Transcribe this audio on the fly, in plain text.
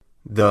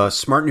The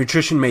Smart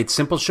Nutrition Made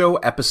Simple Show,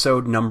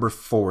 episode number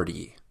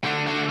 40.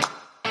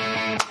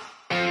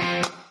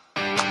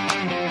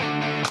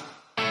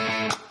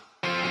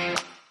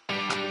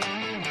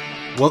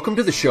 Welcome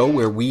to the show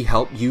where we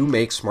help you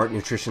make smart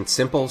nutrition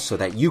simple so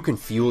that you can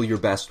fuel your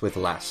best with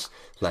less.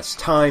 Less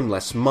time,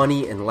 less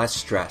money, and less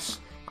stress.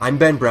 I'm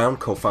Ben Brown,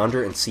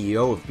 co-founder and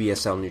CEO of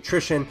BSL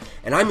Nutrition,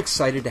 and I'm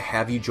excited to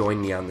have you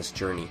join me on this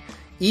journey.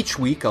 Each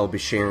week, I'll be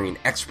sharing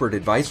expert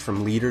advice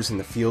from leaders in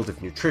the field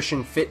of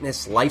nutrition,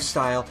 fitness,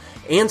 lifestyle,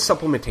 and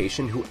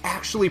supplementation who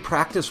actually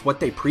practice what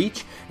they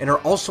preach and are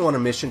also on a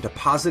mission to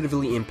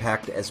positively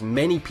impact as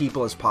many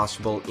people as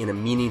possible in a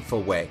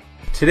meaningful way.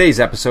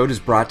 Today's episode is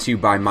brought to you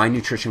by my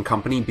nutrition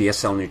company,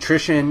 BSL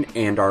Nutrition,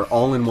 and our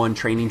all-in-one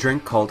training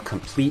drink called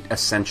Complete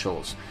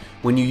Essentials.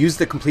 When you use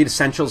the Complete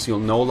Essentials, you'll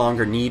no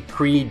longer need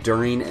pre,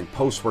 during, and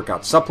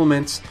post-workout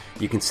supplements.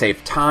 You can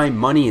save time,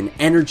 money, and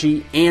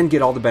energy, and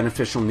get all the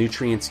beneficial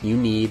nutrients you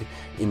need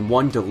in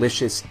one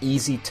delicious,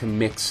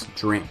 easy-to-mix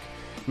drink.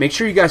 Make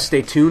sure you guys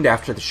stay tuned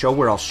after the show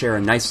where I'll share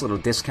a nice little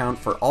discount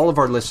for all of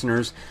our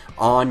listeners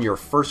on your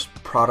first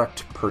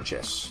product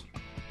purchase.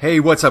 Hey,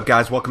 what's up,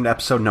 guys? Welcome to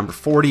episode number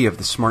 40 of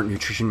the Smart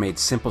Nutrition Made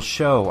Simple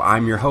Show.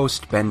 I'm your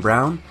host, Ben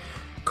Brown,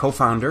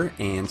 co-founder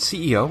and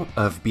CEO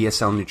of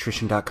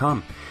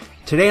BSLNutrition.com.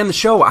 Today on the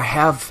show, I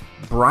have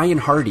Bryan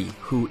Hardy,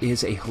 who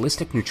is a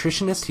holistic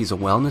nutritionist. He's a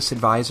wellness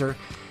advisor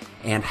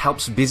and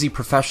helps busy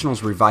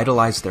professionals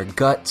revitalize their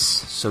guts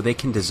so they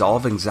can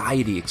dissolve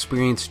anxiety,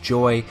 experience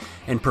joy,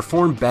 and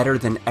perform better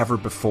than ever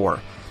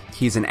before.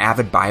 He's an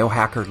avid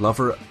biohacker,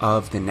 lover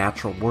of the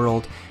natural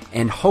world,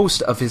 and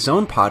host of his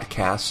own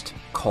podcast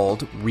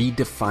called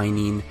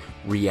Redefining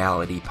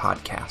Reality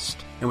Podcast.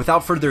 And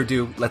without further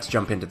ado, let's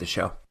jump into the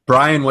show.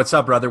 Bryan, what's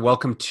up, brother?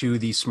 Welcome to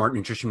the Smart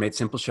Nutrition Made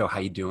Simple Show. How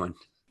you doing?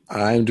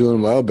 I'm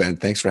doing well, Ben.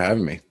 Thanks for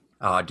having me.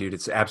 Oh, dude,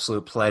 it's an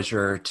absolute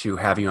pleasure to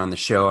have you on the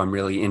show. I'm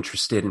really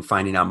interested in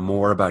finding out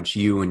more about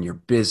you and your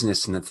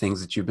business and the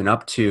things that you've been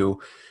up to.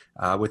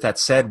 With that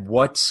said,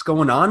 what's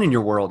going on in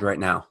your world right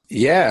now?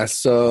 Yeah,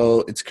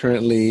 so it's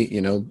currently,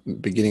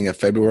 beginning of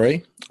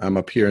February. I'm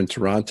up here in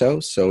Toronto,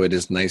 so it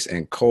is nice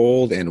and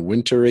cold and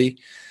wintry.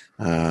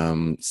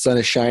 Sun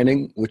is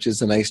shining, which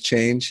is a nice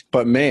change.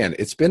 But man,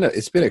 it's been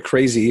a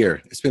crazy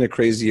year. It's been a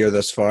crazy year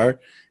thus far.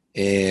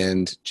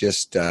 And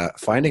just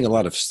finding a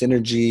lot of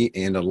synergy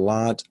and a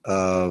lot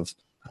of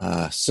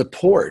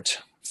support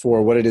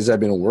for what it is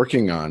I've been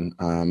working on,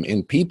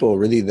 in people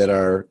really that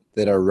are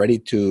ready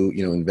to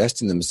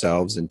invest in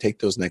themselves and take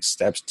those next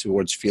steps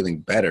towards feeling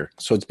better.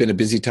 So it's been a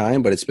busy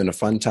time, but it's been a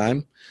fun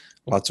time,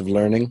 lots of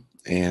learning,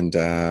 and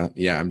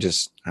I'm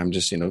just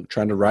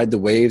trying to ride the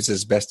waves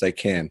as best I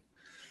can.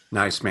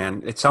 Nice,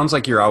 man. It sounds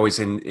like you're always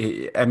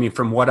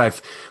from what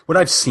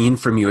I've seen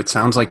from you, it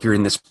sounds like you're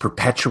in this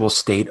perpetual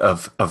state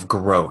of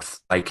growth.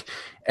 Like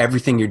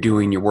everything you're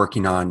doing, you're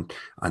working on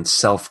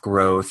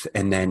self-growth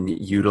and then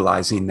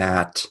utilizing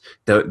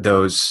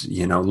those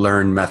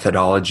learned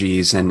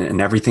methodologies and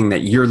everything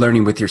that you're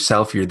learning with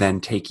yourself, you're then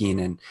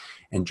taking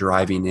and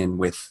driving in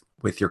with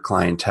your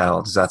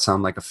clientele. Does that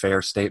sound like a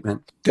fair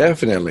statement?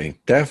 Definitely.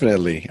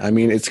 I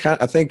mean, I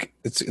think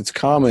it's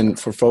common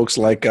for folks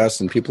like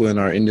us and people in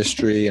our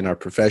industry and our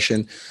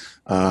profession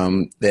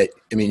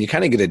you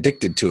kind of get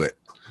addicted to it.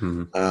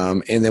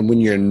 Mm-hmm. And then when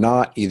you're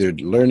not either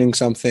learning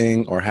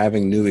something or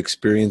having new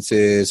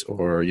experiences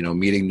or,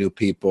 meeting new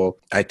people,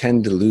 I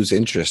tend to lose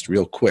interest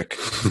real quick.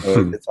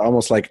 So it's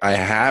almost like I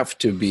have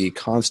to be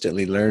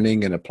constantly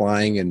learning and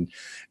applying and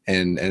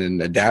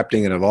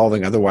adapting and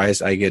evolving.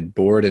 Otherwise, I get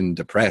bored and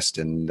depressed,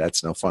 and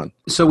that's no fun.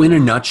 So in a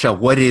nutshell,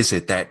 what is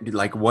it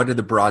what are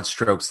the broad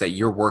strokes that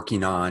you're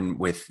working on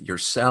with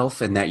yourself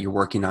and that you're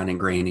working on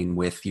ingraining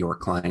with your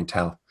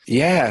clientele?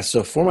 Yeah.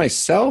 So for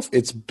myself,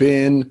 it's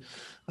been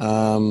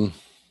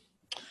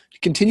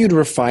continued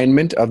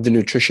refinement of the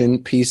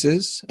nutrition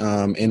pieces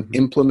and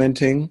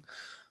implementing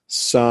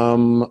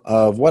some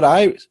of what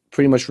I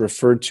pretty much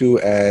refer to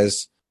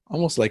as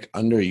almost like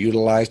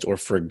underutilized or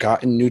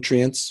forgotten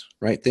nutrients,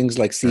 right? Things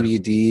like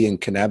CBD and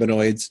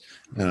cannabinoids,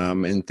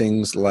 and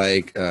things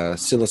like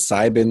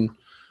psilocybin,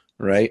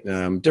 right?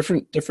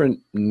 Different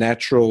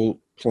natural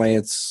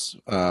plants,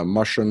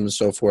 mushrooms,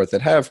 so forth,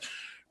 that have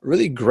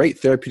really great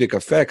therapeutic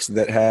effects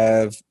that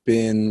have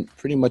been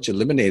pretty much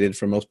eliminated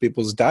from most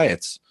people's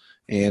diets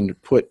and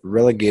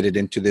relegated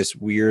into this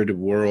weird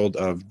world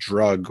of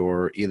drug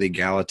or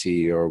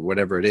illegality or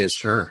whatever it is.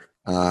 Sure.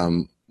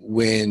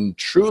 When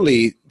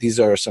truly these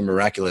are some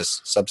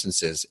miraculous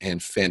substances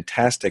and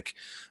fantastic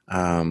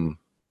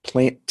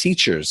plant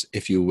teachers,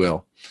 if you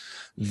will,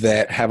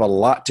 that have a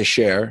lot to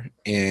share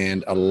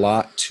and a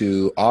lot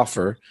to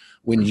offer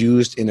when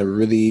used in a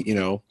really,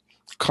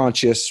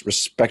 conscious,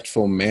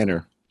 respectful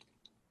manner.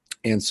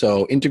 And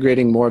so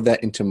integrating more of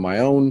that into my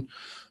own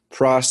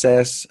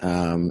process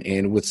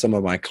and with some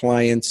of my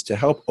clients to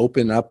help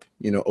open up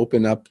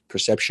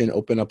perception,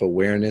 open up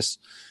awareness,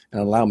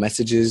 and allow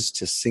messages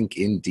to sink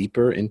in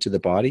deeper into the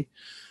body.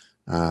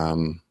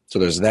 So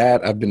there's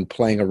that. I've been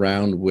playing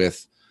around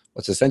with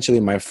what's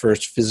essentially my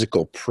first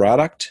physical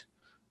product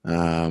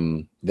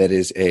that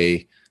is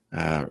a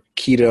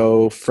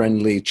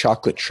keto-friendly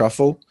chocolate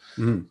truffle.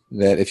 Mm.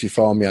 That if you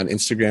follow me on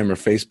Instagram or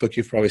Facebook,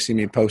 you've probably seen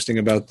me posting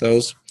about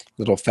those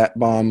little fat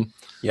bomb.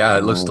 Yeah,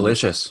 it looks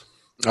delicious.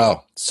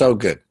 Oh, so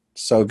good,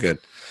 so good.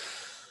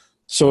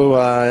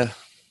 So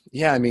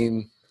yeah,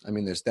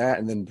 there's that,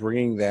 and then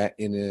bringing that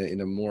in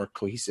a more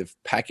cohesive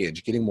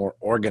package, getting more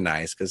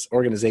organized, because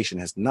organization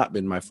has not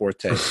been my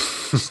forte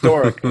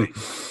historically.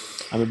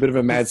 I'm a bit of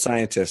a mad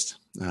scientist,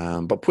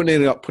 but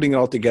putting it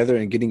all together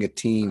and getting a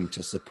team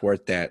to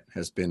support that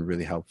has been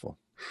really helpful.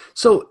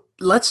 So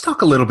let's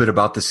talk a little bit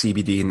about the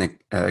CBD and the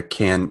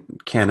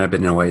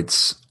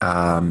cannabinoids,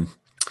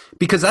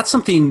 because that's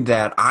something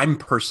that I'm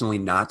personally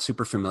not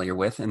super familiar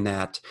with and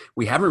that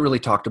we haven't really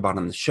talked about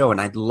on the show.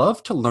 And I'd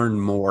love to learn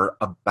more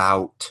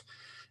about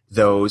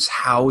those,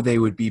 how they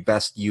would be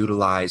best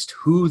utilized,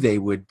 who they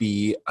would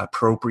be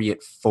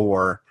appropriate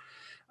for,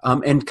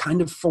 and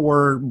kind of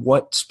for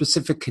what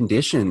specific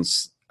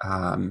conditions,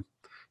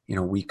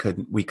 we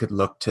could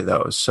look to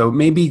those. So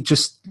maybe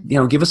just,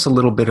 give us a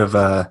little bit of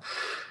a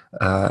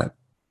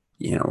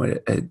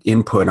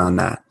input on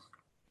that.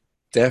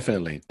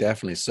 Definitely,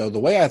 definitely. So the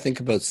way I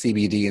think about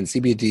CBD, and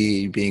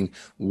CBD being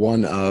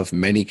one of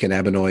many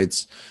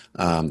cannabinoids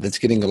that's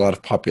getting a lot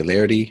of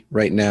popularity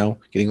right now,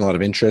 getting a lot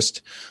of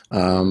interest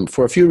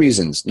for a few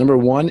reasons. Number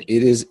one,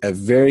 it is a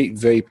very,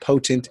 very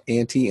potent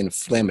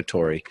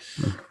anti-inflammatory.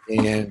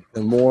 And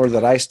the more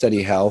that I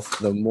study health,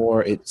 the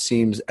more it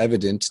seems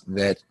evident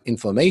that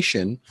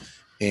inflammation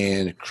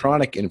and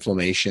chronic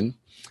inflammation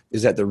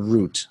is at the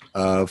root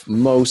of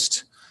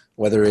most,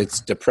 whether it's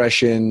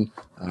depression,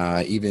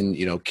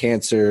 even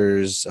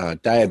cancers,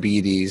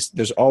 diabetes.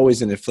 There's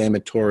always an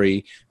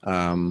inflammatory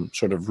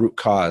sort of root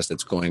cause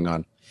that's going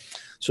on.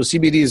 So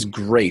CBD is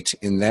great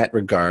in that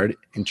regard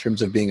in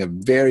terms of being a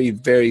very,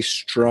 very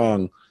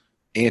strong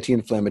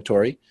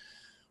anti-inflammatory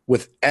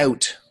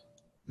without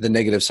the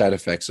negative side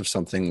effects of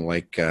something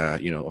like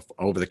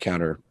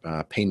over-the-counter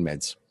pain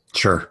meds.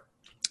 Sure.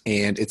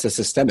 And it's a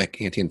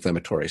systemic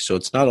anti-inflammatory. So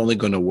it's not only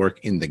going to work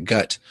in the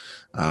gut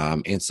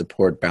and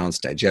support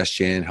balanced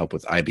digestion, help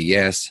with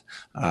IBS,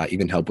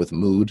 even help with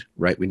mood,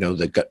 right? We know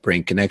the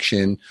gut-brain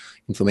connection,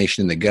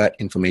 inflammation in the gut,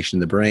 inflammation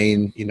in the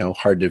brain,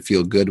 hard to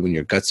feel good when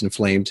your gut's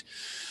inflamed.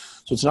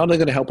 So it's not only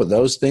going to help with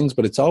those things,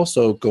 but it's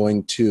also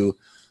going to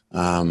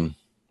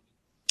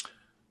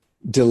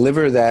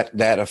deliver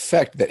that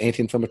effect, that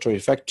anti-inflammatory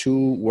effect, to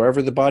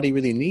wherever the body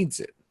really needs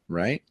it,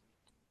 right?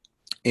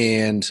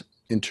 And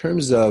in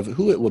terms of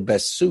who it will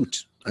best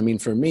suit,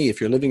 for me, if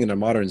you're living in a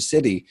modern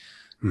city,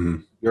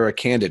 you're a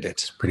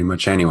candidate. Pretty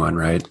much anyone,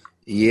 right?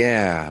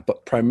 Yeah,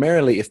 but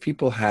primarily if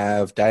people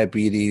have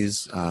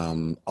diabetes,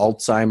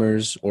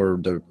 Alzheimer's, or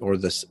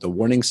the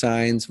warning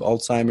signs of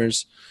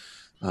Alzheimer's,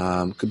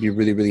 could be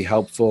really, really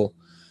helpful.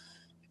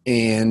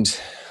 And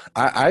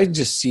I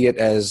just see it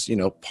as,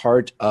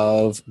 part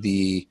of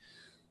the,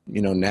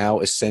 now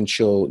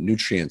essential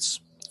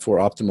nutrients for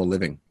optimal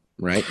living,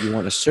 right? You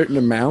want a certain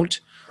amount.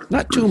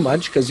 Not too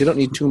much, because you don't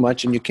need too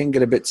much, and you can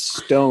get a bit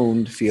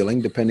stoned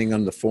feeling depending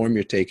on the form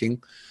you're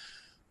taking,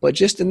 but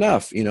just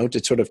enough,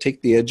 to sort of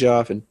take the edge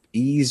off and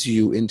ease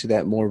you into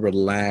that more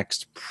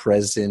relaxed,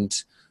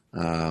 present,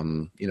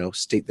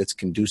 state that's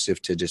conducive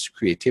to just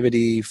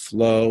creativity,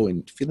 flow,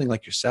 and feeling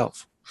like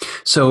yourself.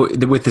 So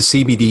with the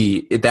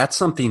CBD, that's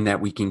something that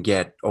we can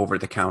get over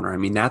the counter.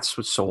 That's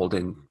what's sold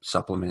in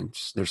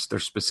supplements. There's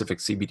specific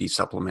CBD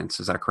supplements.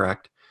 Is that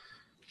correct?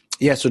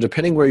 Yeah, so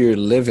depending where you're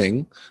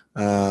living,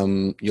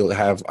 you'll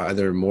have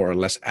either more or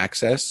less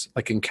access.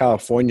 Like in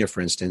California,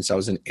 for instance, I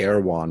was in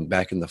Erewhon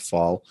back in the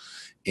fall,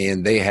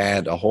 and they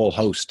had a whole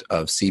host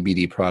of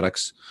CBD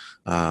products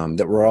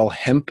that were all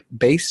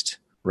hemp-based,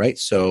 right?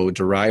 So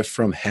derived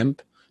from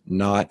hemp,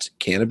 not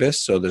cannabis,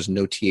 so there's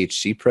no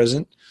THC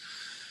present.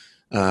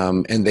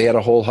 And they had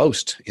a whole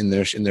host in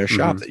their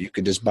shop that you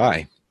could just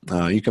buy.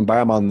 You can buy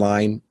them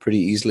online, pretty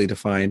easily to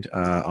find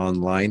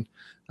online.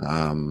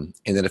 And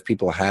then if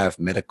people have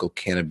medical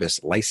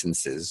cannabis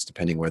licenses,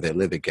 depending where they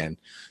live again,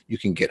 you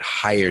can get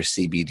higher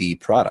CBD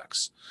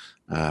products.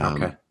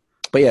 Okay.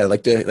 But yeah,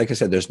 like I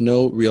said, there's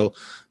no real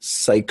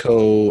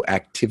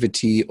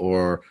psychoactivity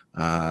or,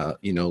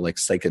 like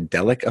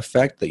psychedelic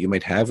effect that you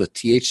might have with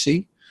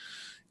THC.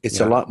 It's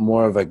a lot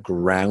more of a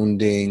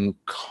grounding,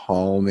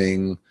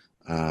 calming,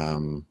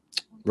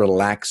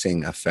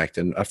 relaxing effect.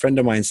 And a friend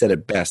of mine said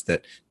it best,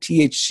 that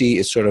THC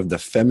is sort of the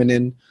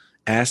feminine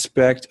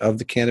aspect of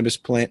the cannabis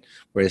plant,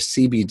 whereas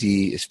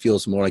CBD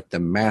feels more like the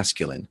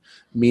masculine,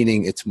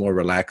 meaning it's more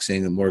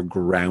relaxing and more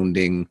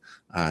grounding,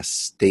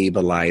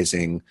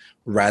 stabilizing,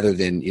 rather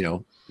than,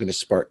 going to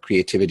spark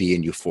creativity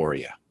and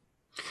euphoria.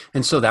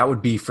 And so that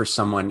would be for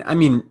someone,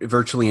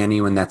 virtually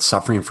anyone that's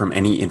suffering from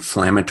any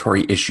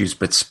inflammatory issues,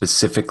 but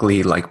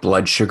specifically like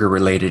blood sugar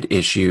related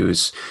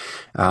issues,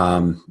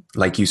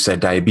 like you said,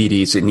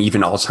 diabetes, and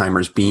even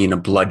Alzheimer's being a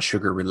blood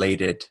sugar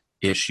related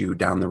issue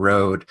down the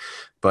road.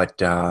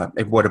 But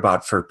what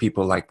about for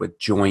people like with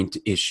joint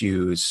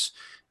issues?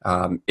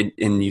 And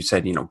you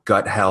said,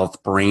 gut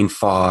health, brain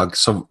fog.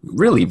 So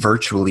really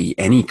virtually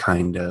any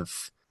kind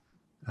of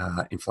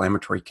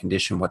inflammatory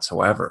condition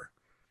whatsoever.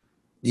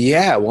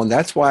 Yeah, well, and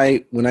that's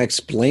why when I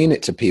explain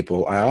it to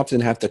people, I often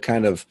have to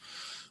kind of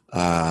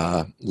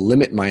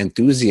limit my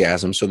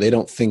enthusiasm so they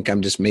don't think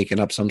I'm just making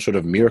up some sort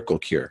of miracle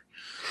cure,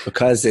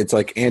 because it's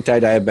like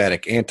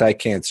anti-diabetic,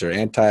 anti-cancer,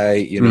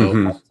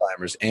 Hmm.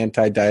 Alzheimer's,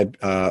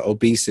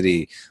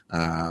 obesity.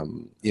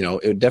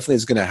 It definitely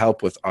is going to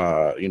help with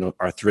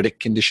arthritic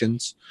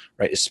conditions,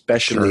 right? Sure.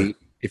 Especially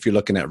if you're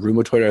looking at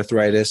rheumatoid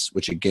arthritis,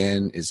 which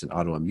again is an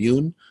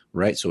autoimmune,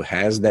 right? So it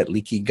has that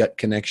leaky gut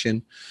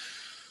connection.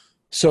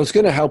 So it's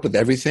going to help with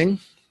everything,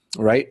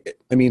 right?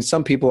 I mean,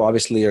 some people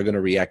obviously are going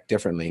to react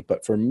differently,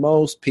 but for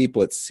most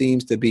people, it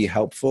seems to be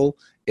helpful,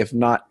 if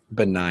not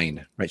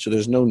benign, right? So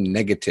there's no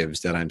negatives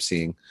that I'm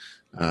seeing,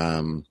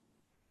 um,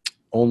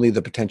 only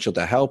the potential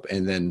to help.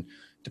 And then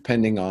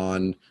depending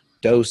on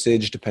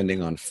dosage,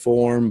 depending on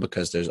form,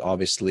 because there's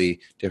obviously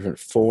different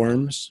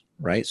forms,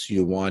 right? So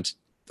you want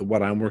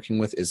what I'm working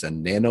with is a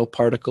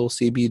nanoparticle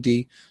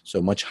CBD,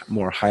 so much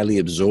more highly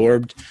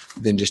absorbed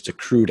than just a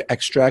crude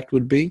extract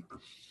would be,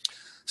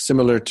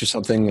 similar to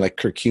something like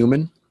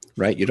curcumin,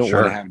 right? You don't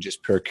want to Sure. have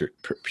just pure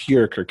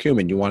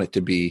curcumin. You want it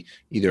to be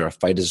either a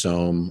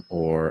phytosome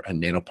or a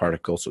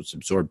nanoparticle, so it's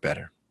absorbed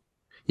better.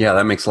 Yeah,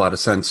 that makes a lot of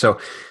sense. So,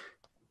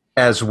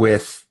 as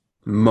with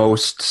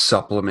most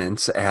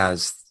supplements,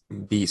 as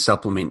the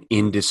supplement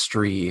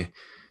industry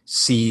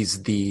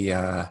sees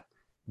the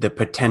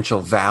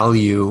potential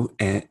value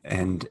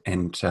and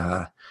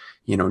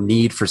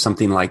need for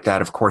something like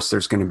that, of course,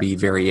 there's going to be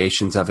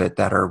variations of it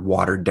that are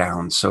watered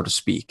down, so to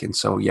speak. And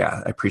so,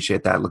 yeah, I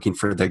appreciate that. Looking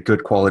for the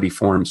good quality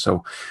form.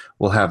 So,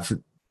 we'll have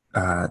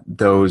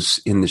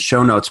those in the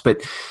show notes.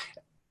 But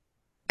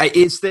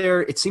is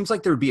there? It seems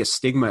like there would be a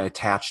stigma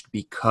attached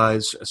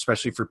because,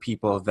 especially for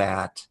people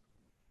that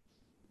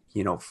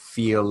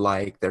feel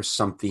like there's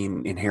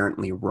something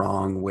inherently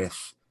wrong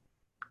with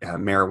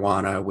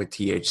marijuana, with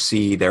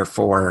THC.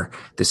 Therefore,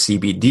 the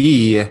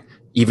CBD,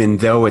 even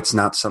though it's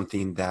not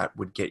something that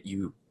would get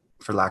you,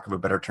 for lack of a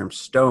better term,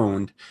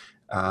 stoned,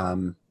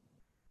 um,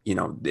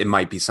 it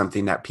might be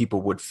something that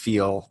people would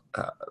feel,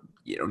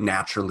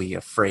 naturally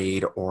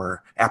afraid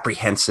or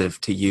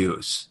apprehensive to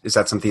use. Is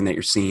that something that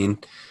you're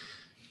seeing?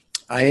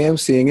 I am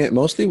seeing it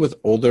mostly with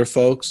older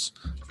folks,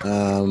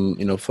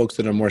 folks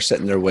that are more set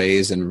in their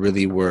ways and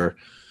really were,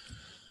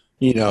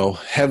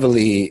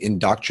 heavily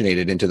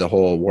indoctrinated into the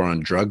whole war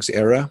on drugs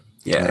era,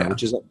 Yeah, yeah.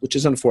 which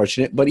is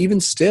unfortunate. But even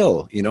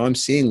still, I'm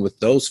seeing with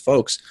those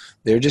folks,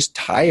 they're just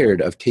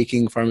tired of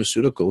taking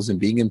pharmaceuticals and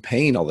being in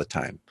pain all the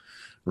time,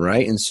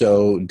 right? And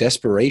so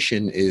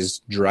desperation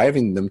is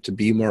driving them to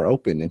be more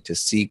open and to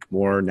seek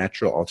more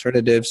natural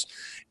alternatives.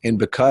 And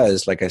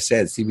because, like I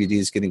said, CBD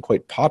is getting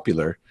quite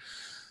popular,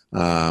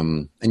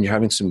 and you're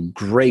having some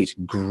great,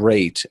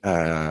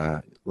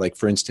 like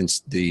for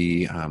instance,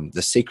 the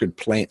Sacred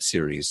Plant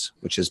series,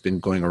 which has been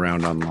going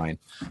around online.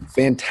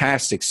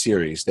 Fantastic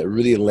series that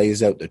really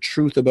lays out the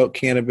truth about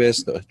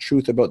cannabis, the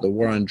truth about the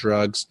war on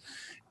drugs,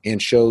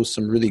 and shows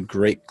some really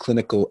great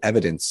clinical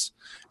evidence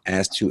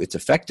as to its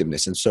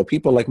effectiveness. And so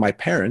people like my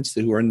parents,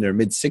 who are in their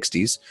mid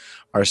 60s,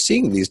 are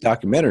seeing these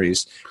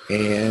documentaries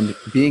and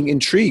being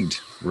intrigued,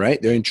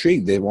 right? They're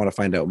intrigued. They want to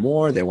find out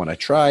more. They want to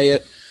try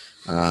it.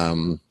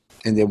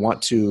 And they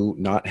want to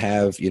not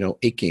have,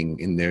 aching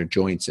in their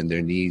joints and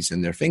their knees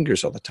and their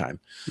fingers all the time.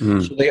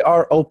 Mm, So they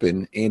are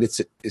open, and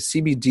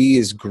CBD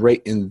is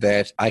great in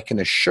that I can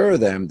assure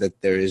them that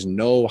there is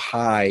no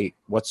high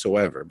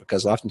whatsoever,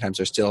 because oftentimes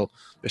they're still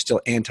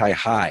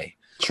anti-high,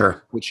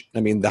 sure. which, I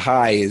mean, the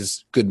high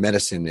is good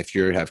medicine if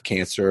you have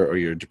cancer or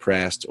you're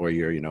depressed or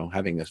you're,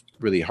 having a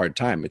really hard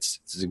time. It's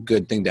a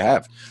good thing to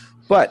have,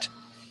 but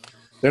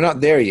they're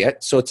not there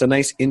yet. So it's a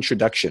nice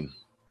introduction,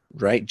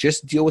 right?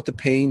 Just deal with the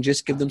pain,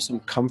 just give them some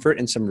comfort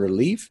and some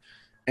relief,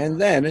 and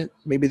then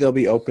maybe they'll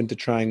be open to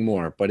trying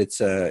more. But it's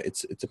a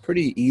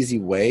pretty easy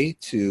way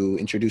to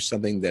introduce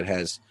something that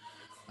has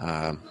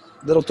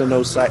little to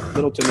no side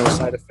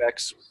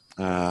effects,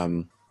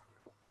 um,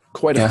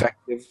 quite Yeah.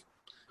 effective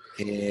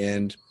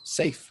and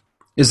safe.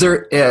 Is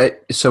there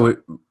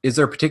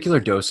a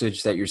particular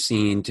dosage that you're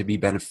seeing to be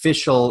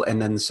beneficial?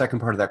 And then the second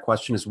part of that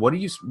question is, what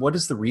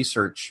is the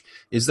research?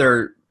 Is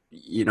there,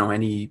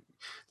 any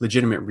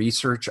legitimate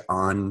research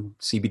on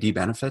CBD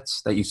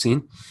benefits that you've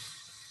seen?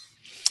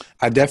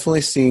 I've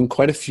definitely seen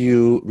quite a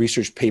few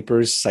research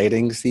papers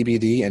citing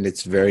CBD and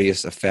its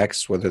various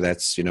effects, whether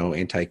that's,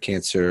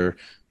 anti-cancer,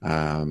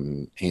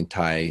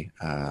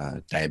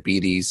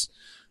 anti-diabetes,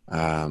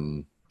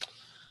 um,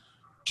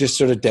 just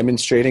sort of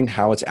demonstrating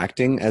how it's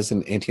acting as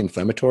an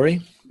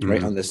anti-inflammatory,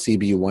 right, Mm, on the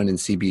CB1 and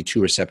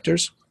CB2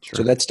 receptors. So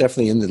sure. that's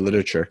definitely in the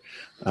literature.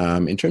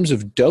 In terms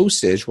of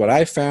dosage, what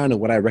I found and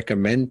what I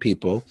recommend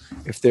people,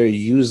 if they're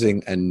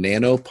using a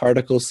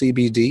nanoparticle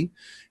CBD,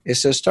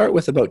 is to start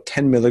with about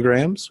 10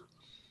 milligrams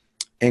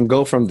and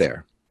go from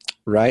there,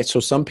 right? So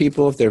some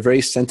people, if they're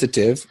very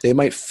sensitive, they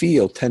might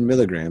feel 10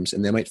 milligrams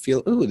and they might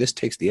feel, ooh, this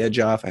takes the edge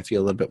off. I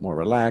feel a little bit more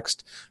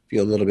relaxed,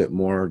 feel a little bit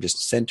more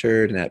just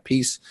centered and at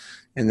peace.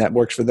 And that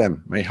works for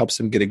them, right? Helps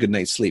them get a good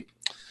night's sleep.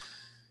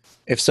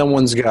 if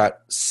someone's got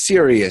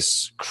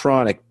serious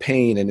chronic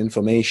pain and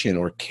inflammation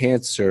or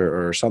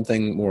cancer or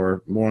something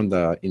more on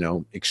the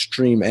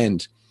extreme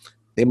end,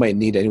 they might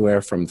need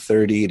anywhere from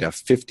 30 to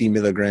 50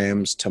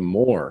 milligrams to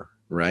more,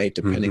 right?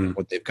 Depending on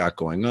what they've got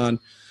going on.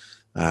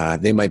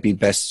 They might be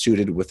best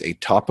suited with a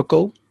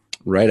topical,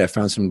 right? I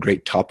found some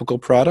great topical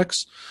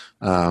products.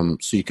 So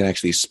you can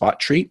actually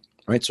spot treat,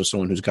 right? So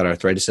someone who's got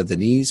arthritis of the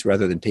knees,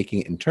 rather than taking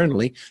it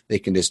internally, they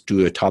can just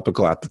do a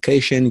topical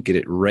application, get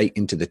it right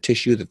into the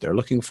tissue that they're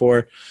looking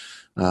for.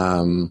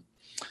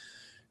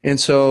 And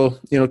so,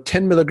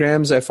 10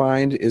 milligrams I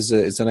find is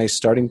a nice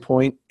starting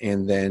point,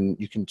 and then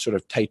you can sort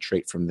of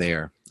titrate from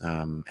there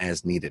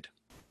as needed.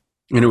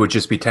 And it would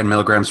just be 10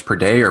 milligrams per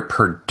day or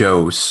per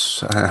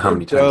dose? How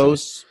many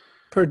times?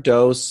 Per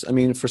dose. I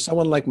mean, for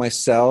someone like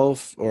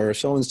myself, or if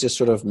someone's just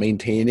sort of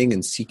maintaining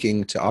and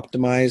seeking to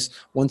optimize,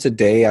 once a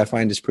day I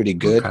find is pretty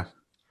good.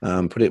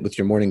 Okay. Put it with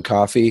your morning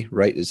coffee,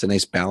 right? It's a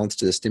nice balance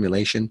to the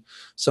stimulation.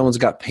 Someone's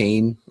got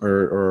pain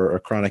or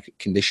a chronic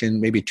condition,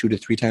 maybe 2 to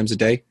 3 times a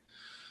day.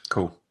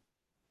 Cool.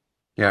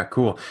 Yeah,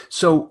 cool.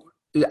 So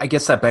I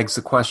guess that begs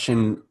the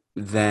question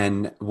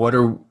then, what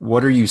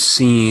are you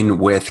seeing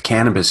with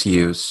cannabis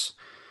use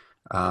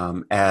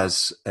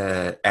as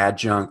an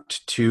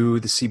adjunct to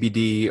the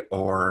CBD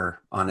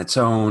or on its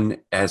own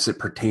as it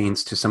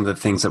pertains to some of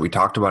the things that we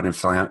talked about,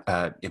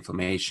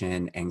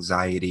 inflammation,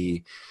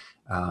 anxiety,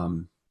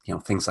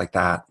 things like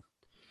that?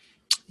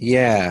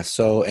 Yeah,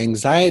 so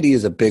anxiety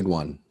is a big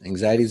one.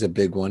 Anxiety is a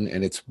big one,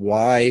 and it's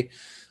why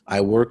I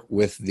work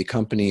with the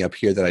company up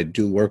here that I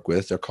do work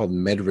with. They're called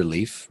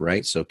MedRelief,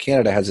 right? So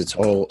Canada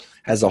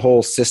has a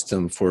whole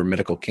system for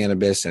medical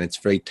cannabis, and it's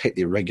very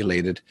tightly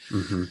regulated.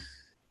 Mm-hmm.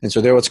 And so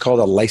they're what's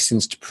called a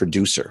licensed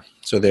producer.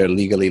 So they're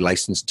legally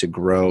licensed to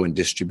grow and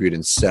distribute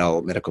and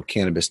sell medical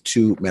cannabis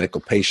to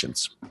medical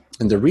patients.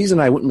 And the reason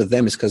I went with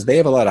them is because they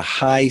have a lot of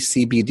high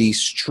CBD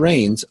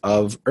strains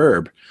of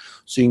herb.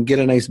 So you can get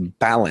a nice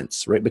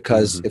balance, right?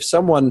 Because if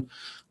someone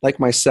like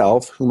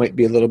myself, who might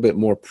be a little bit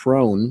more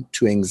prone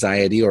to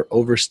anxiety or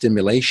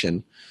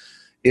overstimulation,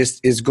 is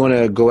going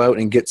to go out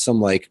and get some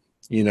 20%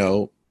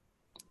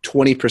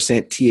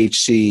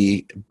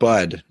 THC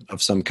bud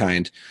of some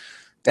kind,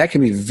 that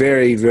can be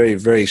very, very,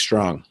 very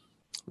strong,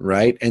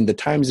 right? And the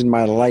times in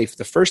my life,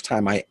 the first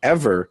time I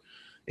ever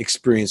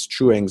experienced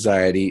true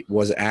anxiety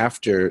was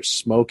after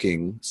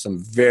smoking some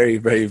very,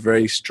 very,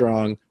 very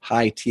strong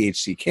high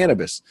THC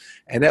cannabis.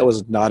 And that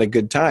was not a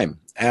good time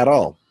at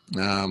all.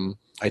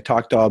 I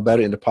talked all about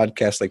it in a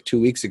podcast 2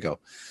 weeks ago.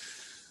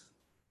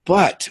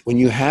 But when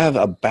you have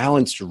a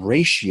balanced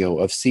ratio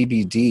of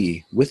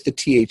CBD with the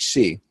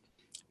THC,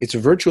 it's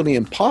virtually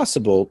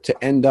impossible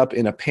to end up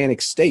in a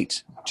panic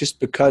state just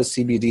because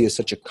CBD is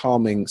such a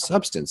calming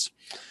substance.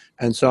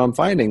 And so I'm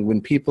finding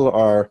when people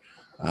are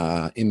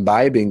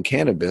imbibing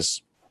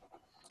cannabis,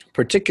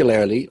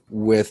 particularly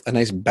with a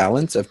nice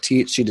balance of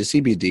THC to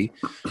CBD,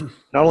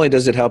 not only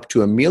does it help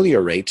to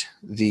ameliorate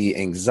the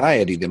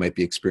anxiety they might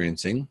be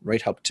experiencing,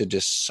 right? Help to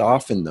just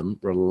soften them,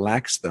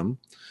 relax them.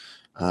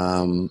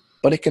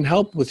 But it can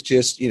help with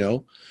just,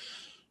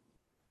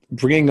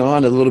 bringing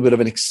on a little bit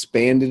of an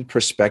expanded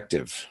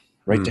perspective,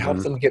 right? To help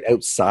them get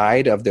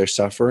outside of their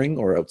suffering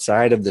or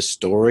outside of the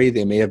story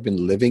they may have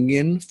been living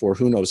in for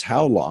who knows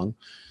how long,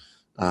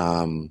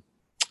 and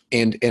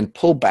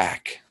pull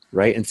back,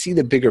 right? And see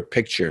the bigger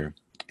picture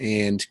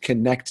and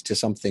connect to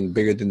something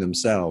bigger than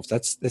themselves.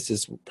 This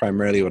is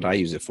primarily what I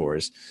use it for,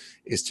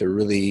 is to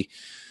really,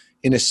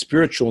 in a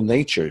spiritual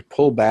nature,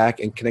 pull back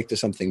and connect to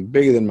something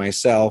bigger than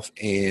myself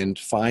and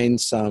find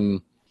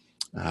some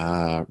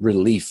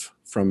relief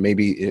from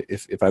maybe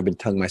if I've been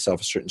telling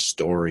myself a certain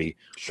story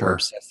or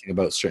obsessing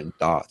about certain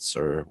thoughts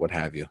or what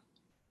have you.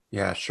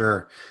 Yeah,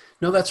 sure.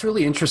 No, that's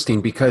really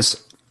interesting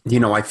because,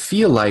 I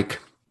feel like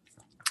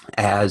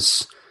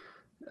as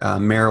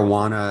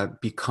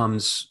marijuana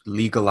becomes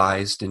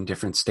legalized in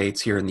different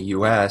states here in the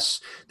U.S.,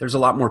 there's a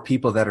lot more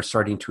people that are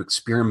starting to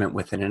experiment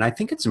with it. And I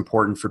think it's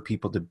important for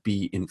people to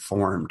be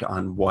informed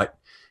on what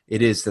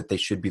it is that they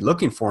should be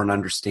looking for and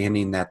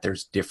understanding that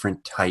there's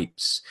different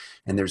types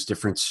and there's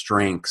different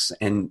strengths.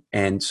 And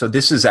so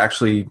this is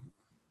actually,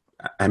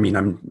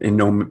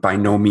 I'm by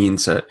no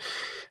means a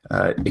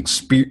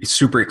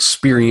super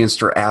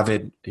experienced or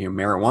avid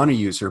marijuana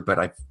user, but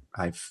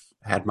I've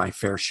had my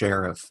fair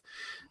share of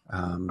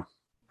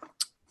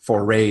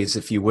forays,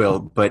 if you will,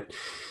 but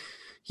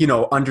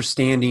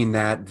understanding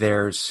that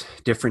there's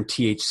different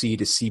THC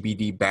to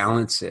CBD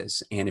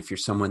balances, and if you're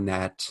someone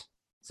that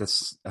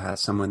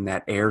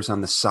errs on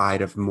the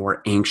side of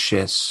more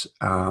anxious,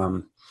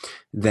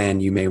 then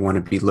you may want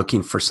to be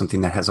looking for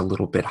something that has a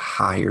little bit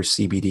higher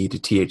CBD to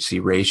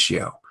THC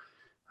ratio.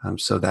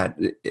 So that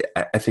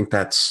I think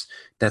that's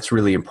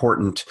really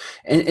important.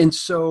 And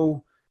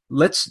so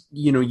let's,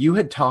 you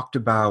had talked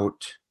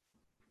about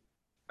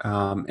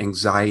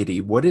anxiety.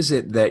 What is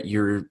it that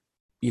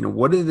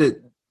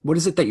what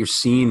is it that you're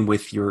seeing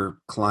with your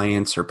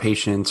clients or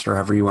patients or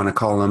however you want to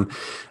call them,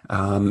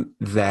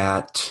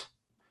 that,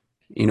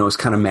 is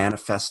kind of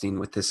manifesting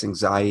with this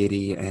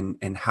anxiety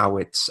and how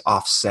it's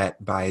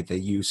offset by the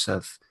use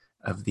of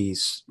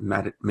these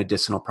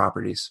medicinal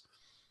properties?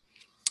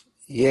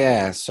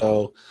 Yeah.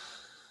 So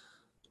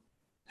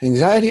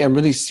anxiety, I'm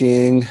really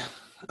seeing,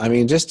 I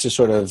mean, just to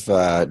sort of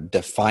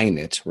define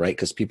it, right?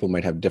 Because people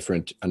might have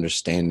different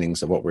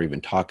understandings of what we're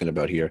even talking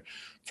about here.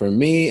 For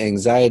me,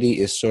 anxiety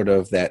is sort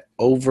of that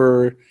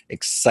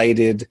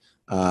overexcited,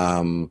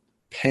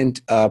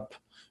 pent up,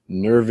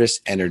 nervous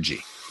energy,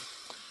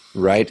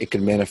 right? It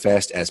can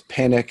manifest as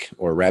panic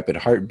or rapid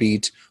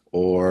heartbeat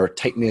or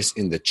tightness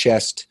in the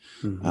chest,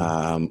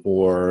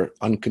 or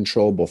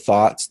uncontrollable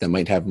thoughts that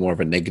might have more of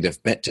a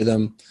negative bent to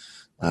them.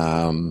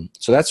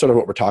 So that's sort of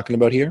what we're talking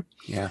about here.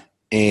 Yeah.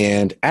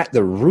 And at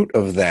the root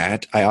of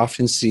that, I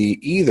often see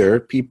either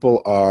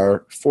people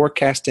are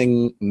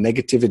forecasting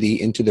negativity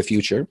into the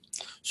future.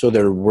 So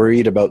they're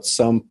worried about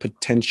some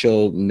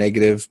potential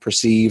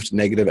perceived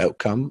negative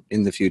outcome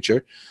in the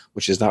future,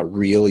 which is not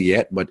real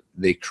yet, but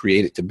they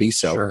create it to be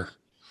so. Sure.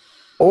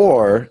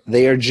 Or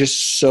they are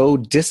just so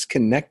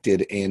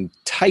disconnected and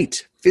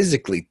tight,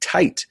 physically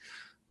tight,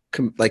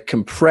 like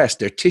compressed.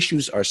 Their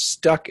tissues are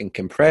stuck and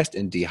compressed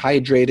and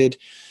dehydrated.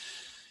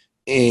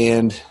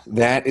 And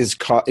that is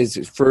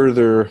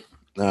further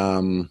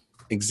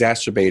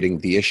exacerbating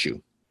the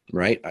issue,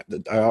 right?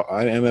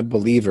 I am a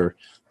believer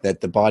that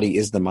the body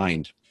is the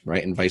mind,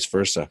 right? And vice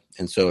versa.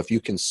 And so if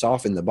you can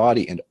soften the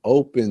body and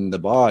open the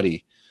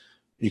body,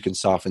 you can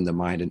soften the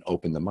mind and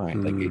open the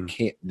mind. Like it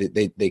can't,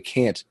 they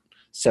can't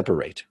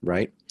separate,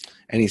 right?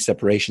 Any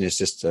separation is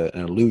just an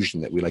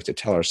illusion that we like to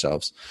tell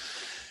ourselves.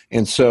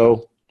 And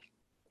so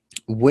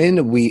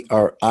when we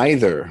are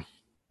either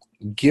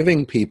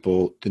giving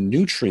people the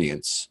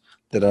nutrients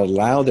that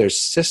allow their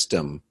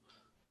system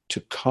to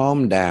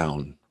calm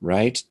down,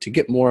 right? To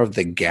get more of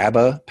the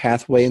GABA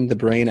pathway in the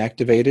brain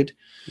activated,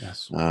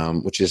 yes,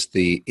 which is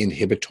the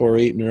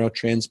inhibitory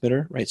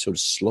neurotransmitter, right? So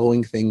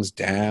slowing things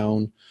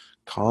down,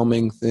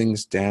 calming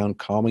things down,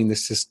 calming the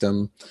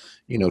system,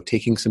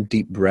 taking some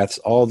deep breaths.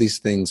 All these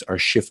things are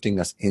shifting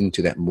us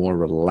into that more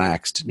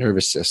relaxed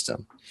nervous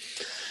system.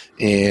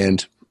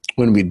 And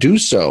when we do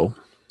so,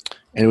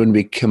 and when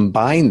we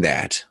combine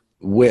that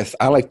with,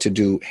 I like to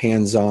do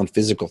hands-on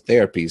physical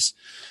therapies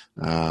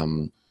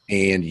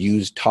and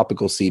use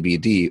topical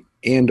CBD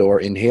and or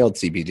inhaled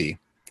CBD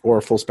or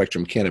full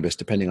spectrum cannabis,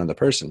 depending on the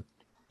person.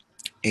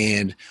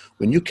 And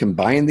when you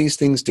combine these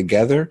things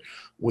together,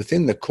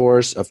 within the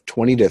course of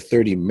 20 to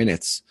 30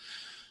 minutes,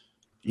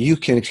 you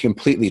can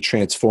completely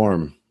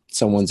transform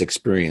someone's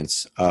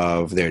experience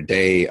of their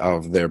day,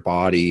 of their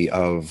body,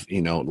 of,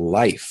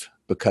 life.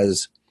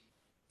 Because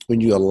when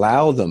you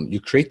allow them,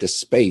 you create the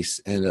space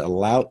and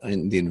allow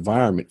in the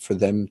environment for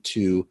them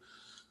to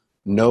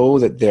know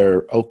that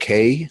they're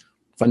okay.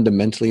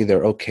 Fundamentally,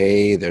 they're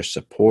okay. They're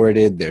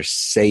supported. They're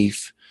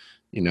safe.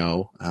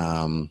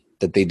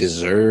 That they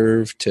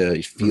deserve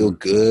to feel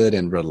good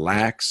and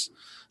relax.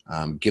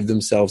 Give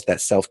themselves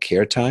that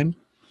self-care time.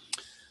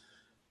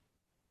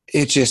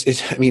 It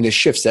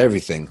shifts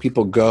everything.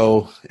 People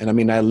go,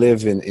 and I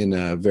live in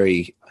a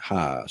very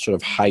sort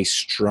of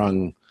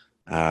high-strung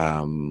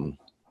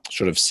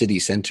sort of city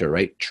center,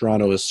 right?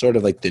 Toronto is sort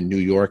of like the New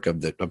York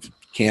of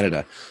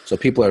Canada. So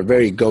people are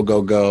very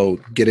go,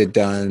 get it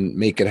done,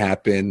 make it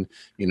happen,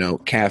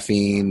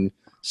 caffeine,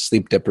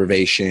 sleep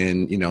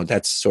deprivation,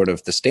 that's sort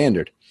of the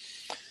standard.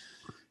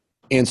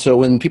 And so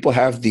when people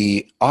have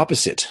the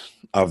opposite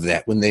of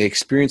that, when they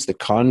experience the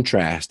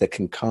contrast that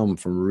can come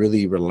from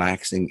really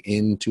relaxing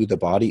into the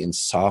body and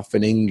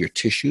softening your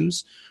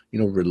tissues,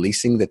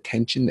 releasing the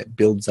tension that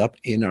builds up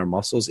in our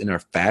muscles, in our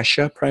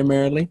fascia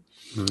primarily,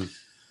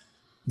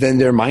 then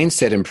their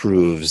mindset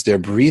improves, their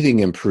breathing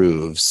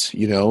improves,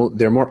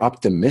 they're more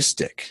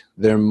optimistic,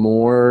 they're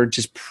more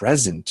just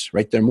present,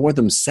 right? They're more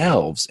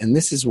themselves. And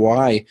this is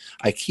why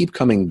I keep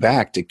coming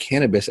back to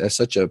cannabis as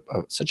such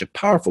a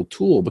powerful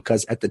tool,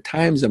 because at the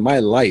times in my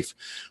life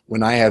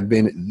when I have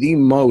been the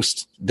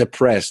most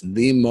depressed,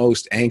 the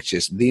most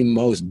anxious, the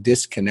most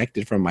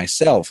disconnected from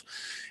myself,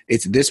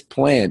 it's this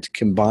plant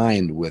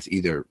combined with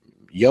either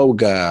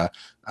yoga,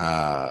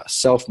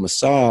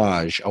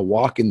 self-massage, a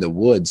walk in the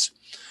woods,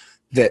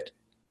 that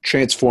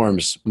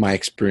transforms my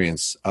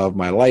experience of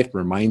my life,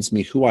 reminds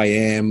me who I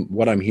am,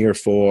 what I'm here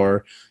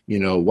for,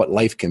 what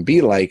life can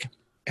be like,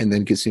 and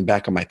then gets me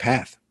back on my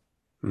path.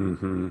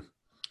 Mm-hmm.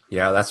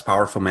 Yeah, that's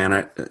powerful,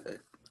 man.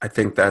 I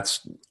think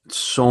that's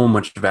so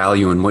much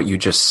value in what you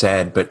just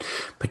said, but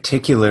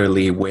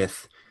particularly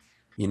with,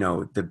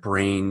 the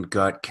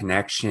brain-gut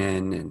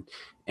connection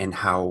and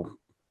how,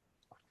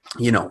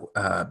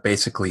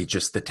 basically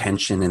just the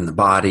tension in the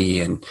body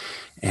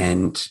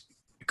and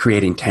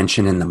creating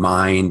tension in the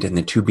mind, and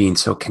the two being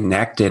so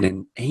connected.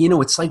 And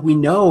it's like we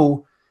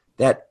know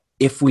that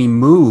if we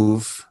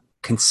move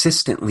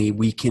consistently,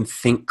 we can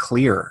think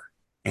clearer,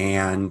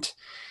 and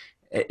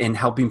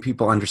helping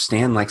people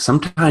understand, like,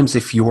 sometimes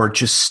if you're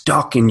just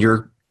stuck and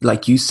you're,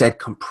 like you said,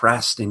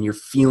 compressed and you're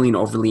feeling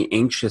overly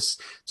anxious,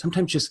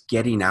 sometimes just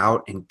getting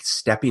out and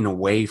stepping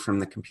away from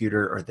the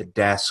computer or the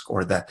desk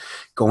or the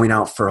going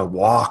out for a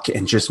walk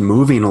and just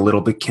moving a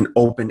little bit can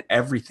open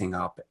everything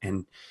up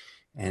and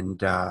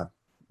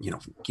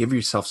give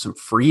yourself some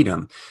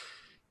freedom.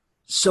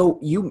 So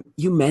you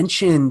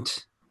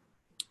mentioned,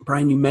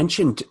 Bryan, you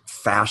mentioned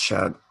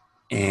fascia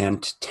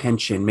and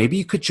tension. Maybe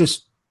you could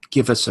just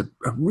give us a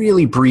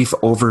really brief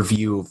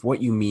overview of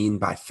what you mean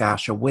by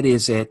fascia. What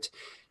is it?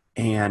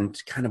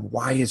 And kind of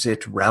why is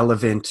it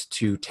relevant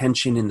to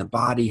tension in the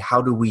body?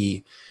 How do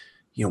we,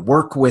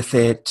 work with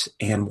it?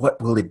 And what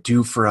will it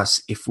do for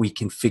us if we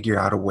can figure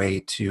out a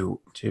way to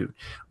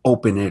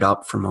open it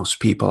up for most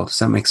people? Does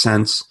that make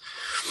sense?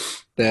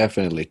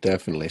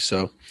 Definitely.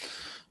 So,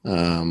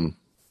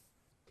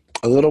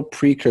 a little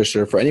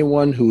precursor for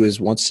anyone who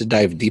wants to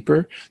dive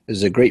deeper.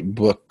 There's a great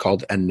book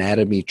called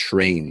Anatomy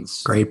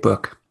Trains. Great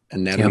book.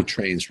 Anatomy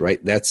Trains,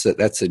 right? That's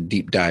a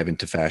deep dive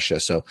into fascia.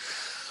 So,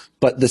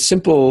 but the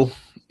simple,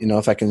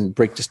 if I can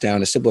break this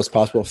down as simple as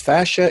possible,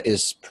 fascia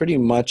is pretty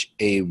much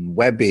a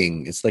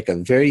webbing. It's like a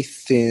very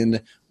thin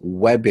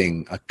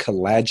webbing, a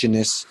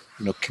collagenous,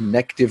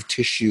 connective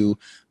tissue,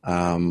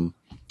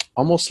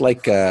 almost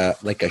like a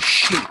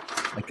sheet.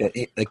 Like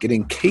it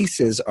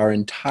encases our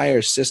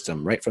entire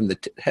system, right from the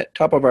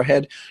top of our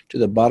head to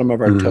the bottom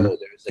of our toe.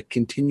 There's a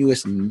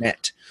continuous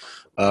net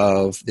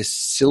of this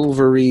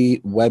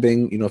silvery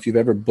webbing. If you've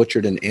ever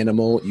butchered an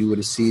animal, you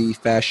would see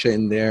fascia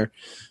in there.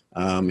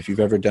 If you've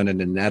ever done an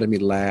anatomy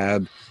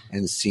lab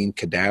and seen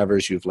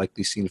cadavers, you've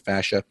likely seen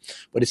fascia.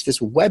 But it's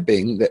this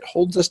webbing that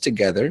holds us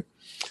together.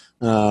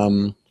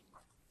 It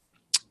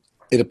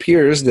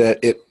appears that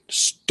it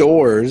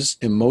stores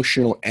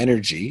emotional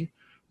energy,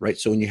 right?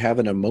 So when you have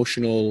an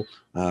emotional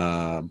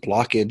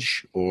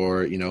blockage,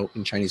 or,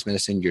 in Chinese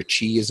medicine, your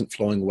qi isn't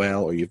flowing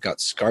well, or you've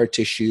got scar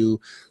tissue.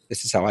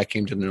 This is how I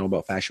came to know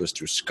about fascia, was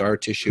through scar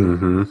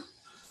tissue.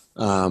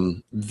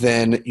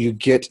 Then you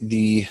get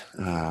the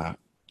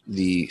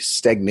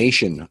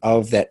stagnation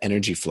of that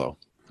energy flow,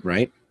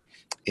 right?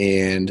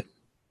 And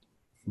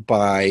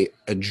by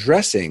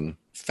addressing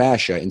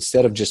fascia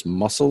instead of just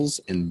muscles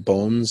and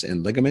bones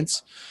and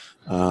ligaments,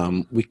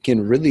 we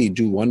can really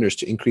do wonders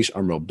to increase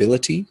our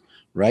mobility,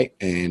 right?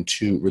 And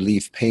to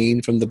relieve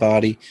pain from the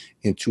body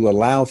and to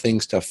allow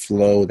things to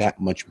flow that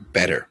much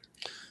better.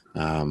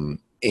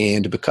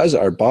 And because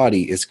our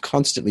body is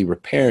constantly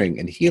repairing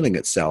and healing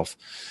itself,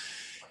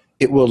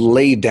 it will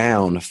lay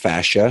down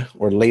fascia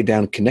or lay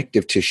down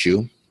connective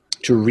tissue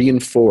to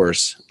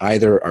reinforce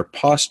either our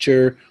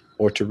posture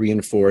or to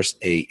reinforce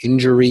a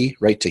injury,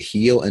 right? To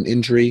heal an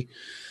injury.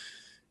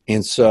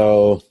 And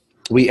so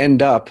we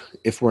end up,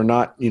 if we're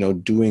not,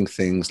 doing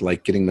things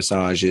like getting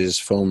massages,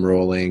 foam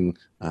rolling,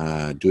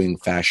 doing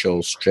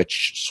fascial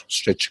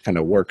stretch kind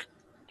of work,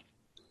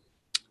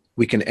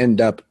 we can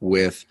end up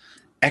with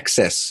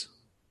excess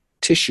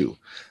tissue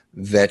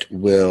that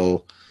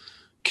will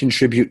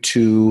contribute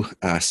to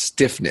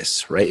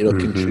stiffness, right? It'll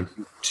contribute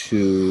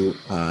to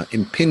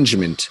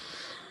impingement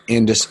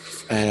and just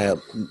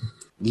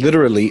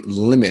literally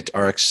limit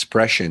our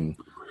expression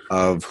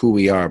of who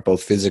we are,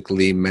 both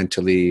physically,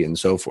 mentally, and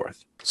so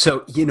forth.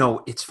 So,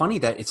 it's funny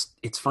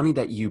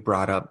that you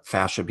brought up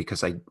fascia,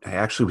 because I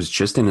actually was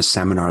just in a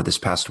seminar this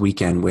past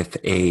weekend with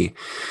a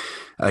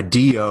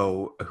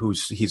DO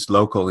he's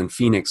local in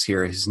Phoenix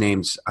here. His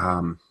name's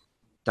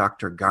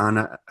Dr.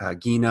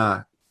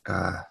 Gina.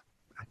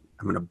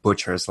 I'm going to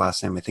butcher his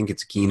last name. I think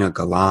it's Gina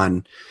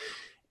Galan.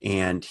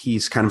 And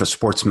he's kind of a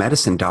sports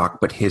medicine doc,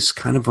 but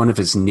one of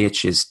his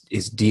niche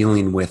is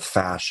dealing with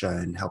fascia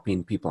and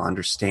helping people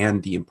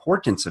understand the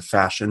importance of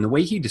fascia. And the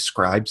way he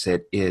describes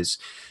it is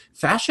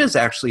fascia is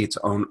actually its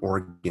own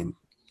organ.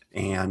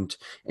 And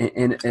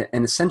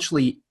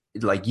essentially,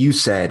 like you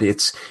said,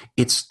 it's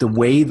the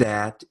way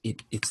that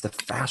it's the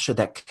fascia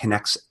that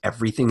connects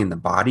everything in the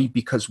body,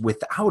 because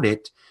without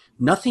it,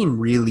 nothing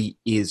really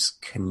is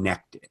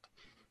connected.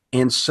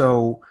 And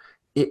so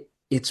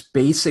it's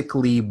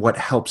basically what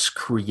helps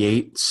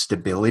create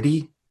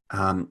stability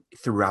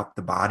throughout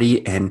the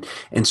body. And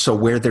so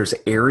where there's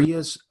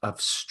areas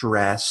of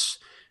stress,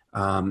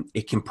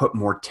 it can put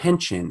more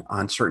tension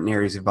on certain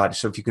areas of the body.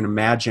 So if you can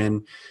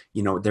imagine,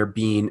 there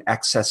being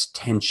excess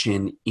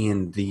tension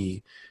in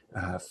the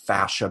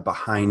fascia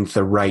behind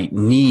the right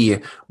knee,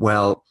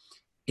 well,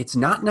 it's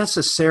not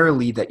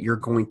necessarily that you're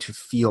going to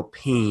feel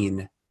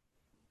pain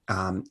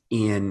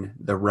in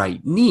the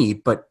right knee,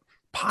 but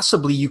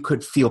possibly you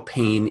could feel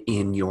pain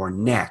in your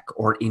neck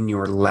or in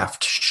your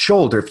left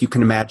shoulder. If you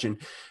can imagine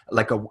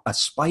like a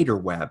spider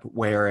web,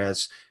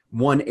 whereas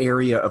one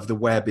area of the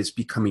web is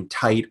becoming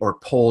tight or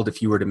pulled. If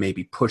you were to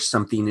maybe push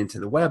something into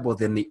the web, well,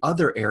 then the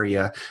other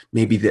area,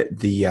 maybe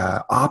the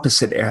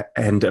opposite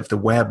end of the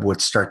web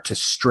would start to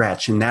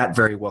stretch. And that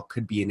very well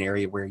could be an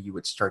area where you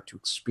would start to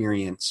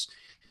experience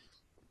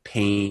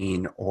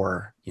pain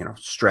or,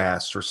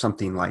 stress or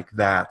something like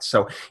that.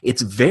 So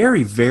it's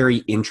very, very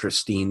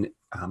interesting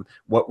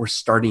what we're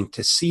starting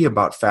to see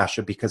about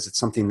fascia, because it's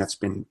something that's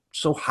been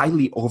so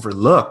highly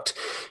overlooked,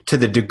 to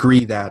the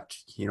degree that,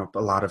 a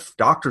lot of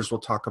doctors will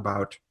talk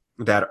about,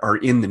 that are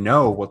in the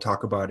know, will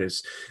talk about,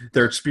 is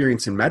their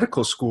experience in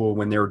medical school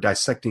when they were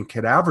dissecting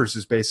cadavers.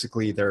 Is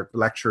basically their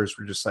lecturers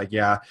were just like,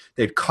 yeah,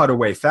 they'd cut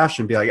away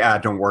fascia and be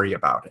like, don't worry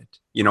about it.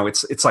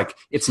 It's like,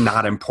 it's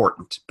not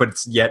important, but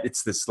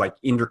it's this like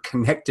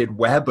interconnected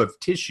web of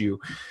tissue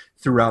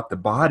throughout the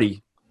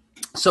body.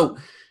 So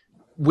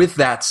with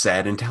that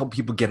said, and to help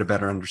people get a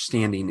better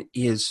understanding,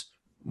 is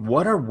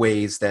what are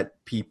ways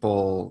that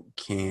people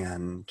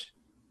can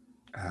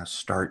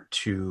start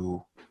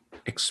to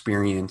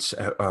experience,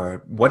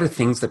 what are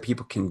things that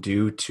people can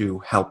do to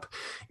help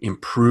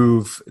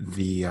improve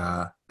the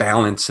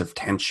balance of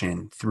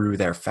tension through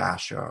their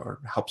fascia, or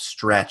help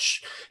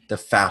stretch the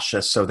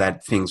fascia so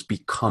that things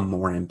become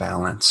more in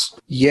balance?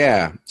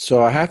 Yeah.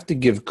 So I have to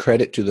give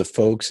credit to the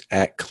folks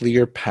at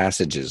Clear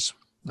Passages.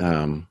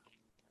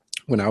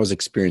 When I was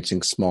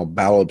experiencing small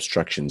bowel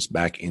obstructions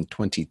back in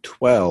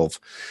 2012,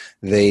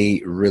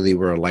 they really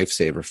were a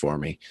lifesaver for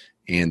me.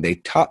 And they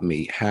taught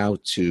me how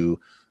to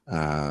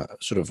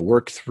sort of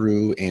work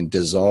through and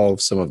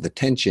dissolve some of the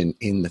tension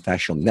in the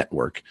fascial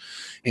network,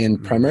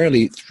 and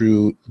primarily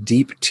through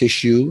deep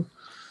tissue,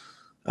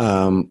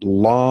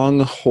 long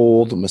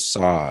hold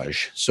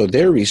massage. So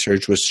their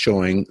research was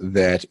showing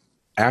that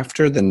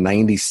after the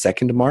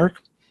 90-second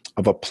mark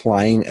of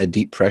applying a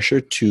deep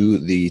pressure to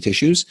the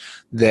tissues,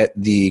 that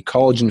the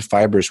collagen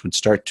fibers would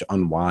start to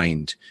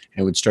unwind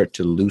and would start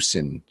to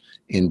loosen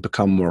and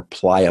become more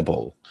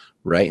pliable,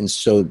 right? And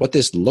so what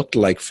this looked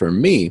like for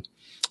me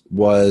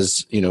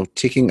was,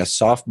 taking a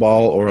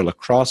softball or a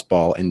lacrosse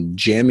ball and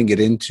jamming it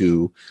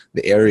into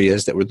the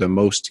areas that were the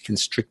most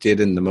constricted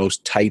and the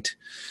most tight,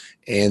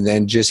 and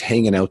then just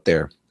hanging out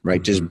there,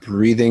 right? Just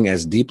breathing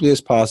as deeply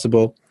as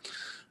possible.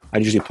 I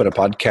usually put a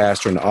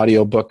podcast or an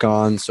audio book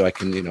on so I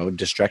can,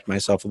 distract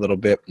myself a little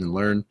bit and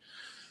learn.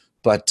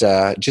 But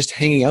just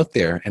hanging out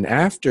there. And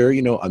after,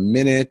 a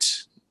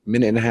minute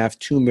and a half,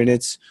 2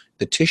 minutes,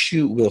 the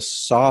tissue will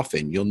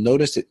soften. You'll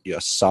notice it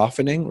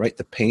softening, right?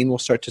 The pain will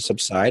start to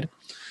subside.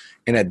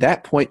 And at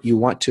that point, you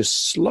want to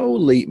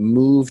slowly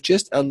move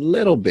just a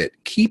little bit,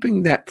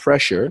 keeping that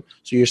pressure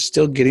so you're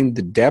still getting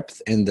the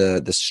depth and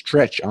the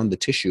stretch on the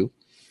tissue,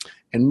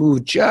 and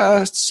move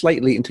just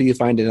slightly until you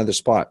find another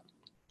spot.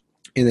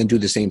 And then do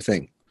the same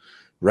thing,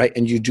 right?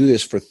 And you do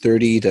this for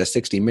 30 to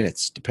 60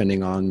 minutes,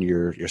 depending on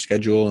your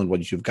schedule and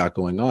what you've got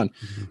going on.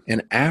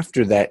 And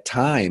after that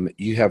time,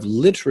 you have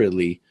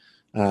literally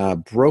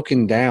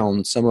broken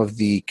down some of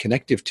the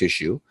connective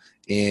tissue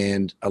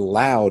and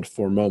allowed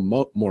for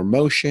more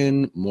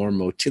motion, more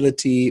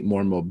motility,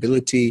 more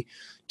mobility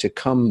to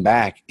come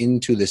back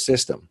into the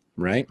system,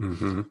 right?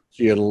 So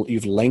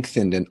you've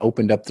lengthened and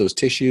opened up those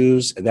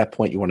tissues. At that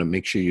point, you want to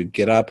make sure you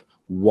get up,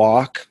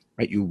 walk,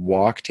 right? You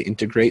walk to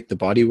integrate the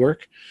body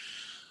work.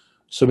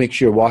 So make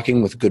sure you're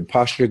walking with good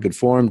posture, good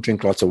form,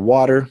 drink lots of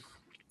water,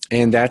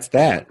 and that's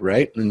that,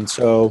 right? And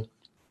so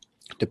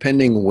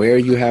depending where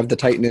you have the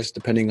tightness,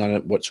 depending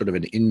on what sort of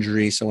an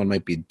injury someone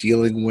might be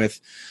dealing with,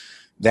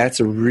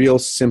 that's a real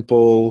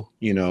simple,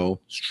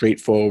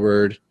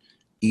 straightforward,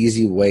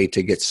 easy way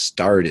to get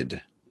started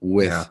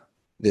with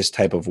this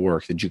type of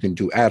work that you can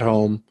do at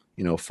home,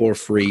 for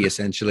free,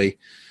 essentially.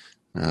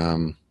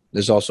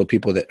 There's also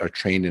people that are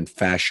trained in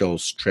fascial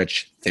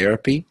stretch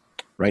therapy,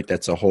 right?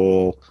 That's a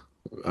whole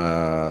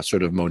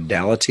sort of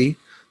modality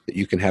that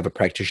you can have a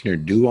practitioner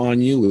do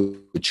on you,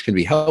 which can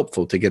be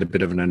helpful to get a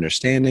bit of an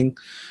understanding.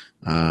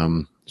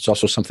 There's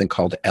also something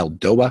called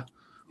Eldoa,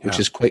 which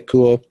is quite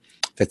cool.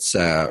 That's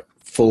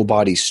full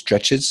body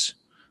stretches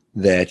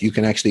that you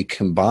can actually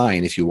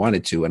combine if you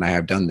wanted to, and I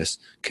have done this,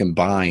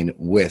 combine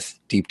with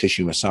deep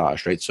tissue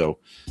massage, right? So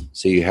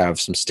you have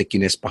some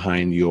stickiness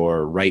behind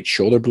your right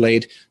shoulder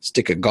blade,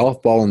 stick a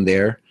golf ball in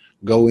there,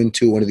 go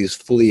into one of these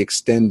fully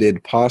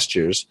extended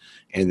postures,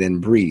 and then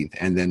breathe,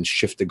 and then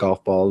shift the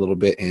golf ball a little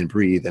bit and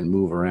breathe and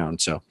move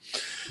around. So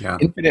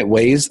infinite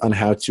ways on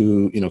how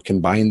to,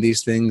 combine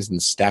these things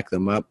and stack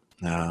them up.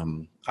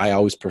 I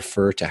always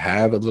prefer to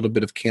have a little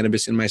bit of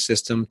cannabis in my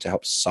system to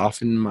help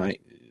soften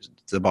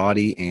the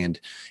body and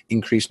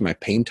increase my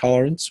pain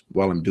tolerance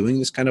while I'm doing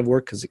this kind of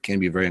work, because it can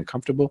be very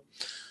uncomfortable.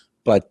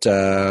 But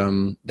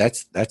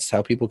that's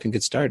how people can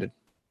get started.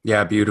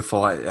 Yeah,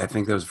 beautiful. I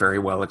think that was very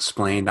well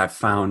explained. I've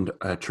found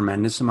a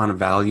tremendous amount of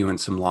value in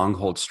some long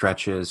hold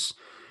stretches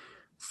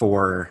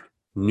for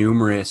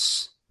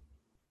numerous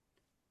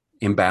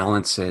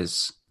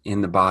imbalances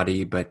in the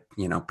body, but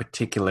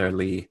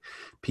particularly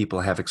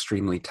people have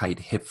extremely tight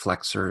hip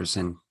flexors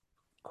and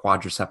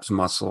quadriceps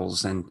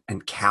muscles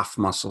and calf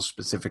muscles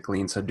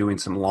specifically. And so doing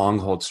some long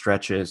hold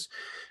stretches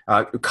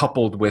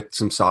coupled with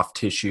some soft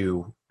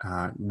tissue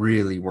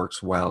really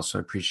works well. So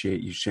I appreciate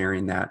you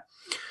sharing that.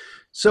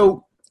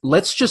 So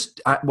let's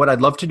what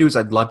I'd love to do is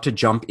I'd love to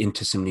jump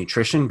into some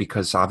nutrition,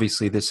 because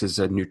obviously this is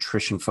a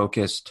nutrition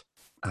focused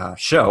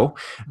show.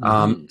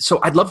 So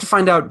I'd love to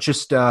find out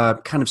just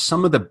kind of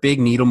some of the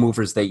big needle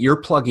movers that you're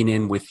plugging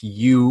in with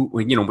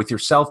with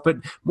yourself, but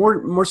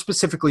more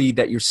specifically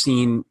that you're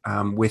seeing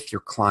with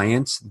your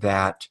clients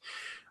that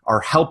are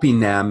helping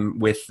them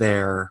with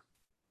their,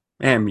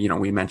 and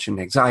we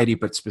mentioned anxiety,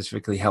 but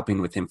specifically helping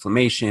with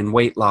inflammation,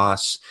 weight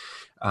loss,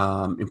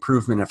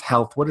 improvement of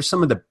health. What are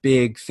some of the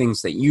big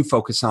things that you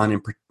focus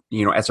on,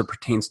 as it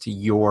pertains to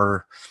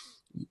your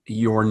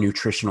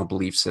nutritional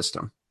belief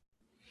system?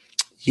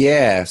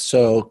 Yeah,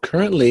 so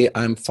currently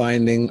I'm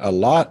finding a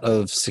lot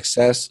of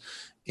success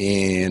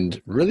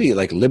and really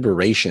like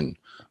liberation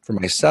for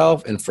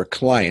myself and for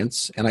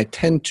clients. And I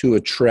tend to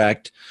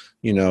attract,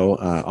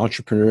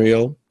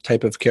 entrepreneurial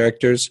type of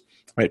characters,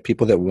 right?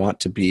 People that want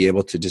to be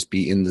able to just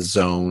be in the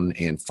zone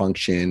and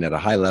function at a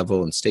high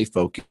level and stay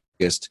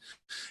focused,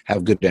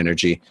 have good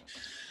energy.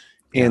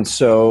 Yeah. And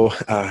so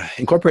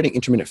incorporating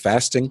intermittent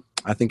fasting,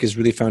 I think, is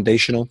really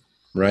foundational,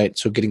 right?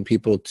 So getting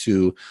people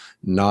to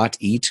not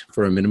eat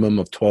for a minimum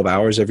of 12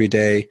 hours every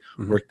day,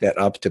 work that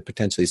up to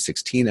potentially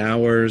 16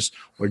 hours,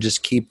 or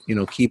just keep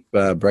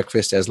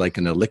breakfast as like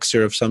an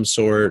elixir of some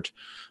sort,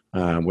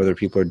 whether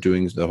people are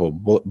doing the whole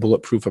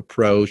bulletproof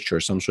approach or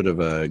some sort of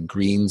a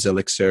greens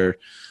elixir.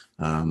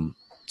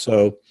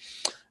 So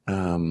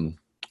Do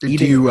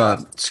you,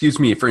 excuse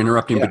me for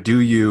interrupting, yeah. but do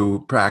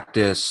you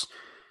practice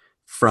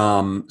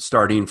from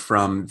starting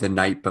from the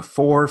night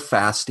before,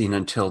 fasting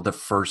until the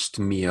first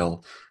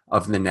meal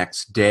of the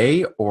next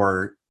day?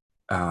 Or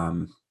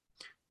do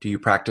you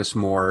practice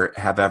more,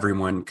 have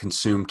everyone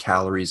consume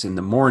calories in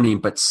the morning,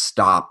 but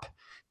stop,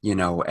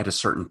 at a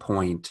certain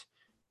point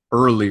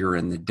earlier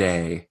in the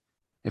day?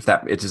 Does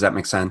that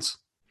make sense?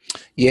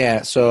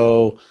 Yeah.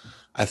 So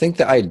I think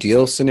the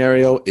ideal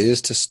scenario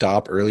is to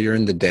stop earlier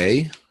in the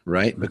day,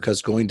 right? Mhm.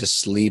 Because going to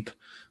sleep,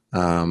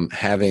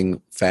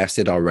 having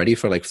fasted already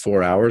for like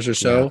 4 hours or Yeah.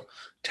 so,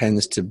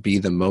 tends to be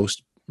the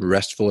most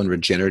restful and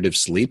regenerative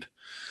sleep.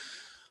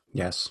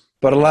 Yes.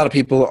 But a lot of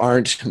people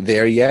aren't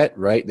there yet,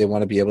 right? They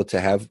want to be able to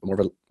have more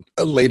of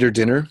a later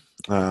dinner,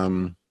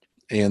 and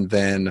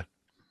then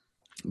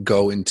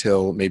go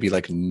until maybe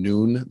like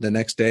noon the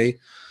next day.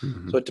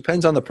 Hmm. So it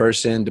depends on the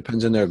person,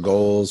 depends on their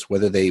goals,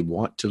 whether they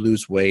want to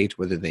lose weight,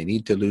 whether they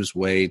need to lose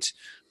weight,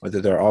 whether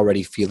they're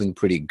already feeling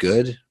pretty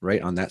good,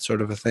 right, on that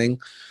sort of a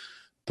thing.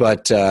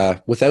 But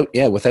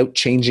without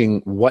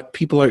changing what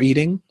people are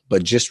eating,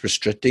 but just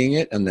restricting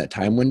it in that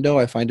time window,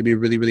 I find to be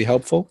really, really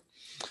helpful.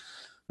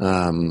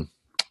 And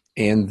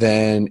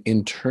then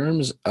in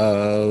terms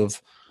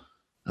of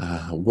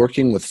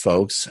working with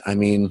folks, I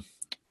mean,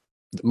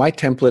 my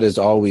template is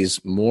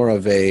always more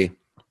of a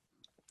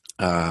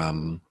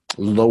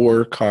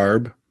lower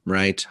carb,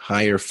 right,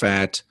 higher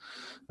fat,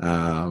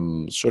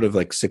 sort of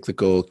like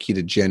cyclical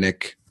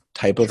ketogenic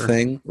type of Sure.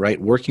 thing,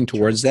 right? Working Sure.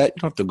 towards that.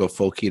 You don't have to go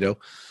full keto,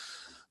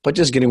 but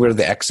just getting rid of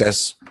the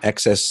excess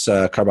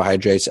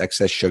carbohydrates,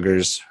 excess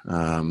sugars.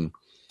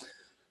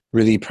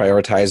 Really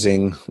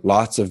prioritizing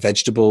lots of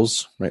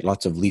vegetables, right?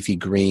 Lots of leafy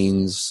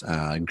greens,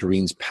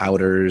 greens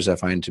powders. I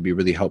find to be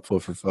really helpful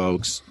for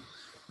folks.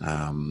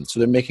 So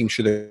they're making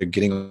sure they're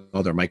getting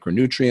all their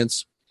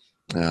micronutrients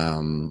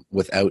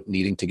without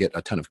needing to get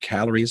a ton of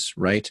calories,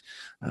 right?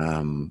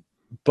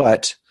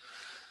 But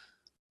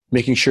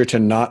making sure to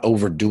not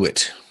overdo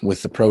it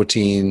with the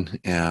protein,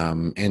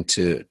 and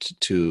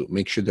to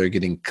make sure they're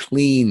getting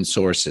clean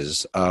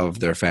sources of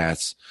their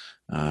fats.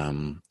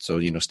 So,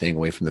 staying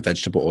away from the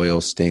vegetable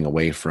oils, staying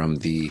away from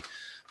the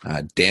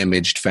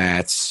damaged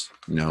fats,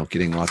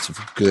 getting lots of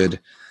good,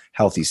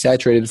 healthy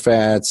saturated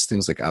fats,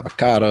 things like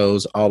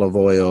avocados, olive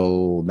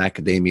oil,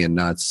 macadamia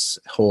nuts,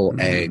 whole Hmm.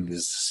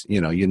 eggs,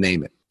 you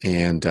name it.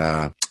 And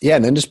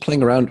and then just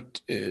playing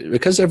around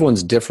because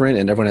everyone's different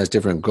and everyone has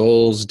different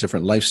goals,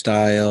 different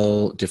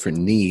lifestyle, different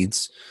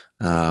needs.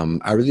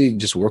 I really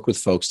just work with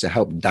folks to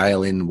help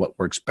dial in what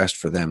works best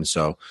for them.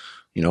 So,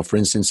 for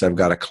instance, I've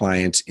got a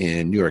client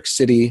in New York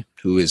City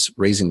who is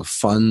raising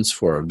funds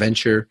for a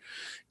venture,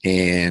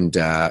 and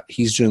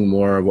he's doing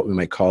more of what we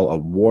might call a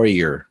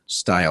warrior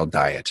style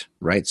diet,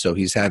 right? So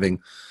he's having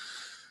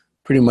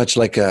pretty much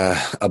like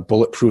a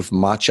bulletproof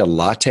matcha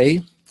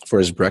latte for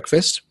his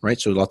breakfast,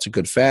 right? So lots of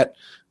good fat.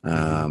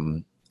 Hmm.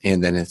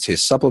 And then it's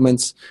his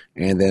supplements.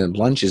 And then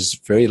lunch is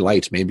very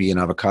light, maybe an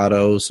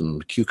avocado,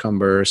 some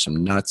cucumber,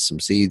 some nuts, some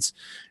seeds.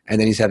 And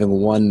then he's having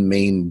one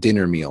main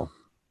dinner meal,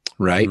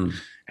 right? Hmm.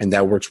 And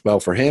that works well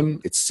for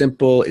him. It's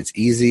simple, it's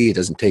easy, it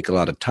doesn't take a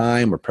lot of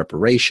time or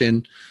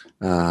preparation,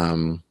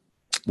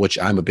 which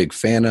I'm a big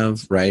fan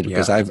of, right?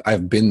 Because Yeah.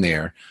 I've been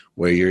there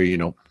where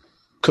you're,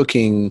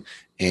 cooking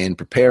and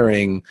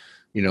preparing,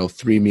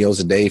 3 meals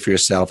a day for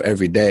yourself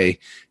every day.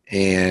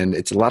 And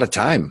it's a lot of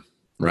time,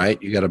 Yeah.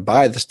 right? You got to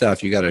buy the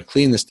stuff, you got to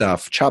clean the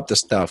stuff, chop the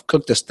stuff,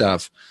 cook the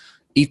stuff,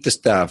 eat the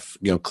stuff,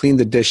 clean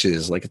the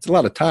dishes. Like it's a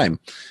lot of time.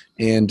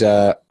 And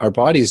our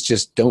bodies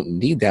just don't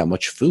need that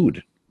much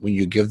food. When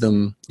you give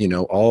them,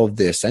 all of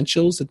the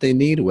essentials that they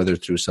need, whether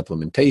through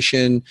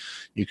supplementation,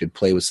 you could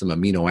play with some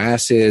amino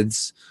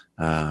acids,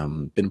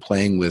 been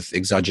playing with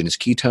exogenous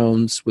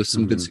ketones with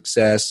some good Hmm.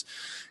 success.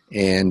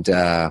 And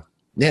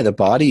the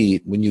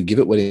body, when you give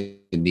it what it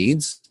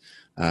needs,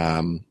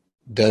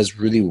 does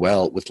really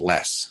well with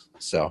less.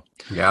 So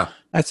Yeah.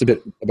 that's a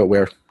bit about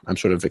where I'm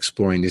sort of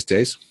exploring these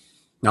days.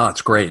 No,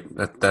 it's great.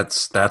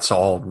 That's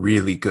all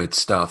really good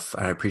stuff.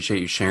 I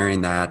appreciate you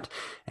sharing that.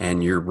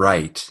 And you're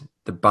right.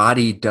 The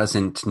body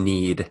doesn't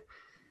need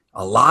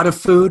a lot of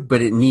food,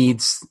 but it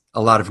needs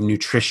a lot of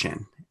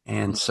nutrition.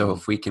 And so Mhm.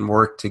 if we can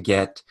work to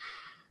get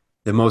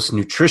the most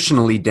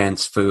nutritionally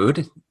dense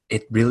food,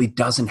 it really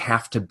doesn't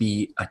have to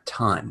be a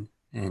ton.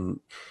 And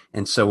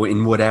so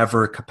in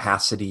whatever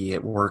capacity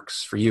it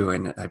works for you,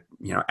 and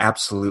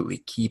absolutely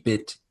keep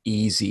it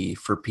easy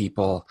for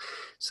people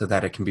so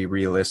that it can be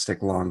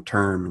realistic long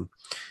term,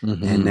 and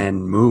Mm-hmm.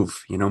 then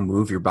move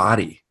your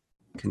body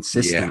Yeah.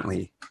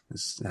 consistently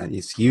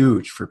is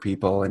huge for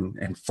people,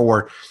 and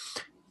for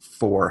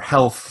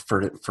health,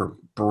 for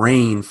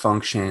brain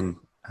function,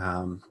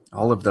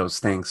 all of those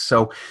things.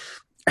 So,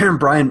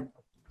 Bryan,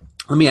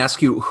 let me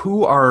ask you,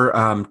 who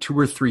are 2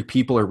 or 3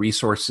 people or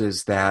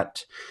resources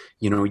that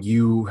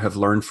you have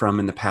learned from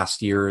in the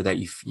past year that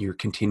you're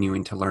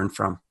continuing to learn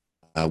from?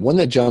 One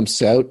that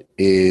jumps out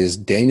is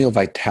Daniel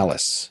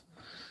Vitalis.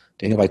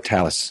 Daniel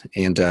Vitalis.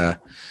 And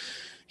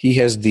he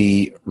has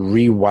the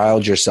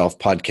Rewild Yourself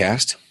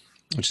podcast,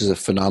 which is a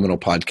phenomenal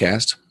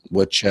podcast,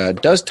 which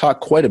does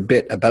talk quite a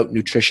bit about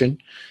nutrition.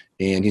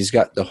 And he's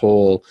got the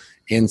whole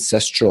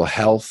ancestral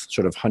health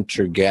sort of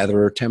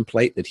hunter-gatherer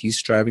template that he's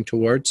striving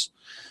towards.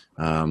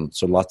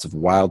 So lots of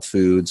wild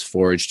foods,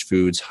 foraged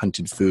foods,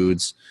 hunted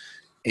foods.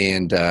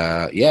 And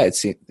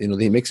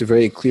he makes a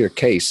very clear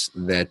case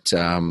that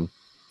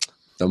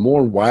the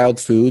more wild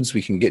foods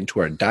we can get into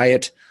our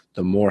diet,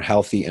 the more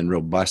healthy and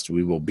robust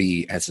we will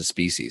be as a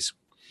species.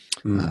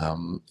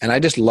 And I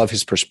just love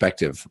his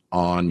perspective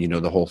on,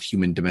 the whole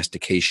human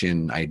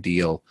domestication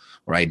ideal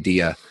or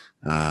idea,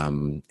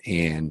 and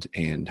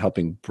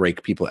helping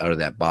break people out of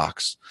that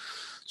box.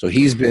 So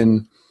he's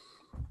been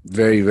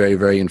very, very,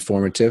 very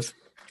informative.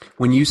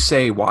 When you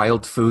say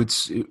wild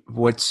foods,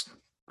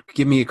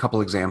 give me a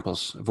couple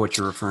examples of what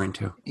you're referring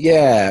to.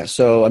 Yeah.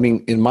 So, I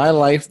mean, in my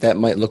life, that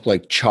might look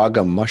like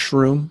chaga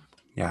mushroom,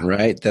 Yeah.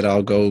 right? That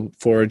I'll go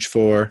forage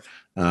for.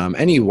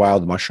 Any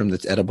wild mushroom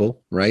that's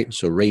edible, right?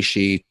 So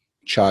reishi,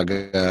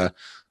 chaga,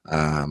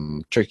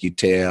 turkey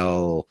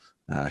tail,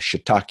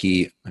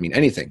 shiitake. I mean,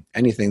 anything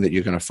that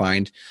you're going to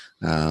find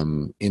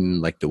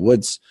in like the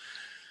woods.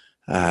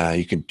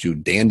 You can do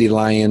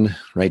dandelion,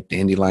 right?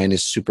 Dandelion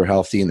is super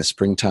healthy in the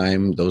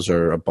springtime. Those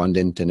are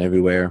abundant and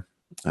everywhere.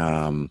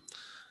 What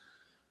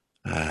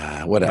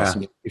else? Yeah. I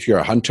mean, if you're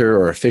a hunter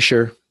or a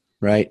fisher,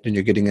 right, then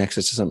you're getting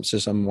access to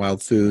some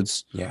wild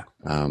foods. Yeah.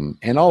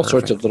 And all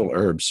sorts of little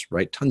herbs,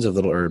 right? Tons of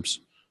little herbs.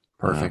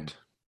 Perfect.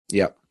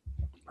 Yep.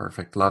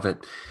 Perfect. Love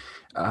it.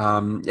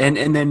 And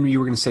then you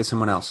were going to say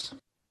someone else.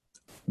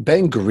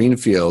 Ben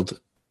Greenfield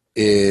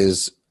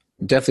is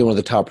definitely one of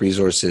the top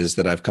resources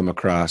that I've come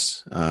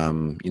across.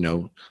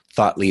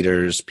 Thought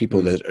leaders,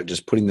 people that are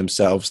just putting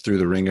themselves through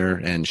the ringer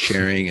and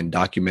sharing and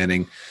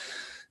documenting.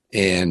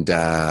 And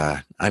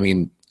I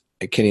mean,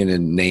 I can't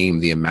even name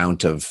the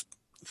amount of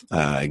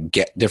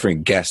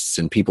different guests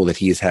and people that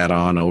he's had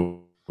on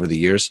over the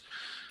years.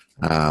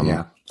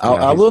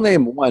 I will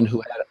name one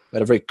who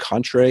had a very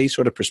contrary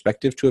sort of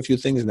perspective to a few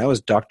things, and that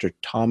was Dr.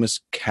 Thomas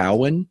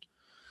Cowan.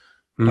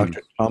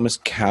 Dr. Thomas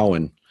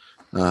Cowan.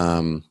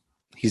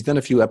 He's done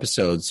a few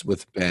episodes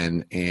with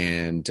Ben,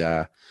 and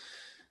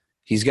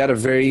he's got a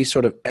very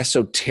sort of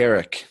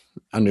esoteric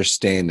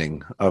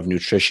understanding of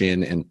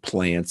nutrition and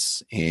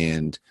plants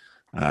and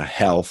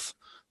health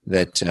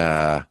that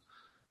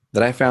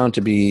I found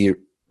to be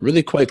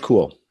really quite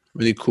cool,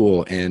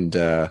 and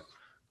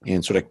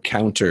sort of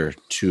counter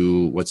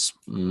to what's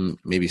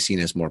maybe seen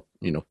as more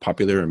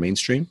popular or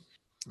mainstream.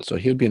 So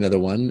he would be another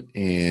one.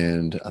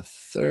 And a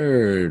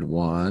third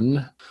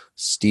one,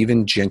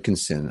 Stephen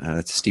Jenkinson.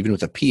 That's Stephen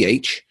with a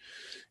PH.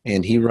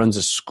 And he runs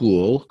a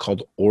school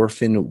called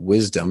Orphan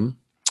Wisdom.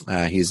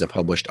 He's a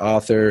published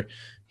author.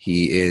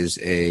 He is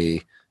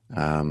a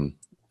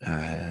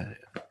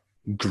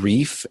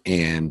grief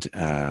and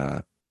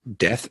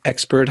death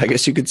expert, I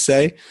guess you could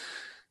say.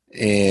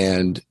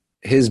 And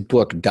his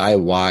book, Die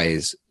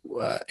Wise,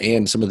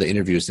 and some of the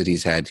interviews that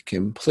he's had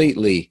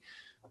completely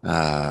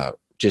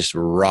just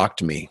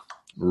rocked me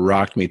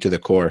to the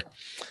core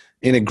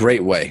in a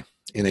great way.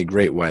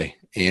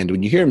 And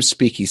when you hear him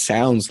speak, he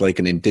sounds like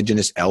an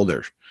indigenous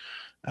elder.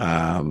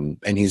 And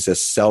he's a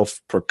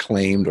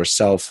self-proclaimed or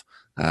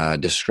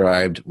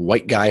self-described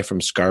white guy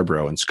from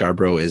Scarborough. And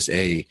Scarborough is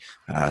a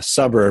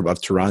suburb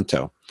of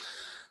Toronto.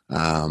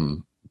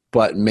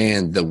 But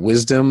man, the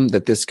wisdom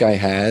that this guy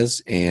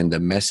has and the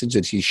message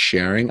that he's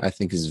sharing, I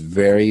think is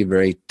very,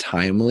 very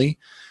timely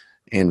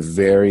and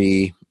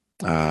very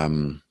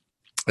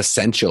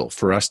essential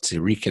for us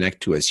to reconnect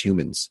to as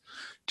humans,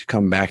 to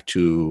come back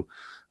to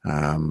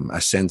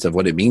a sense of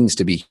what it means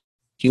to be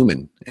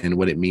human and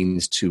what it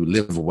means to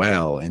live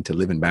well and to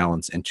live in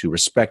balance and to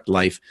respect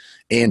life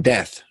and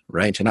death,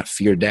 right? To not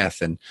fear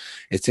death. And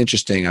it's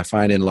interesting. I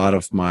find in a lot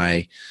of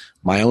my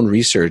own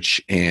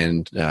research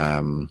and,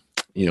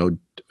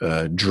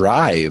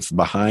 drive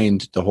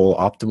behind the whole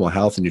optimal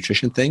health and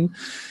nutrition thing,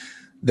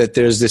 that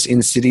there's this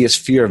insidious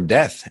fear of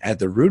death at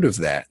the root of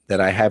that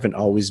I haven't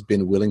always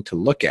been willing to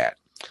look at.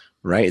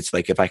 Right? It's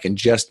like if I can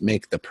just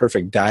make the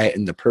perfect diet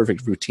and the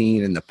perfect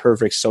routine and the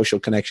perfect social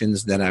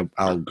connections, then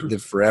I'll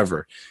live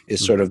forever,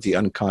 is sort of the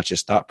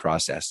unconscious thought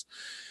process,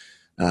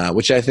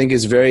 which I think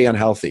is very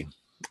unhealthy.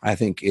 I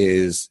think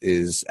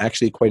is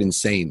actually quite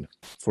insane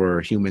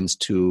for humans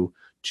to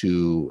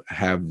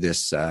have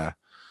this,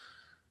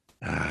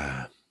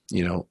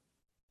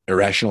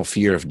 irrational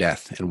fear of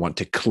death and want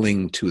to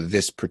cling to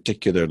this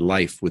particular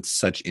life with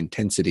such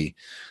intensity.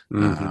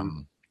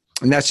 And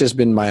that's just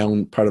been my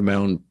own part of my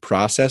own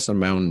process and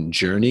my own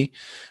journey.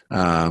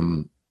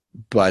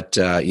 But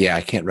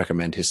I can't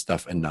recommend his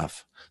stuff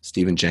enough.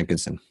 Stephen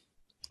Jenkinson.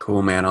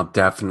 Cool, man. I'll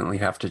definitely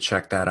have to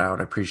check that out.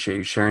 I appreciate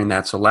you sharing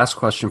that. So last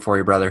question for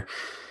you, brother.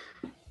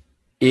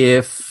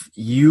 If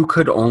you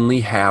could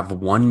only have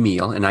one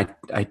meal, and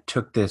I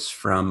took this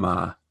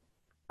from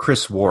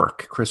Chris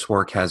Wark. Chris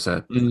Wark has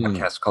a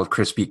podcast called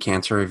Chris Beat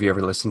Cancer. Have you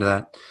ever listened to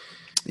that?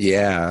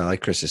 Yeah, I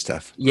like Chris's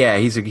stuff. Yeah,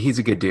 he's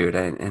a good dude,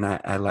 and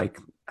I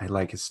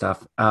like his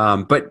stuff.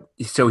 But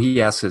so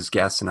he asks his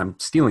guests, and I'm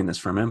stealing this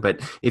from him, but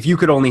if you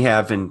could only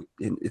have, and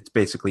it's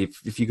basically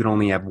if you could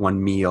only have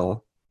one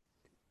meal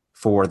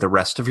for the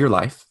rest of your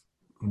life,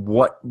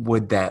 what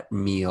would that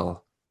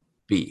meal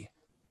be?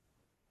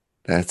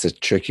 That's a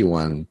tricky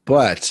one,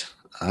 but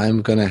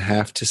I'm going to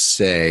have to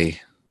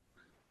say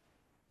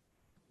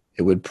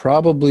it would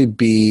probably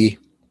be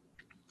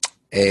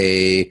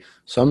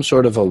some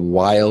sort of a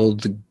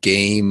wild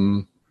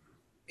game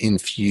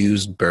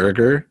infused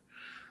burger.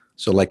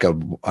 So like a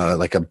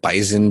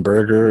bison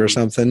burger or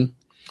something.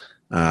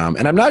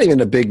 And I'm not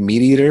even a big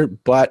meat eater,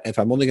 but if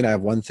I'm only going to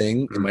have one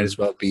thing, it might as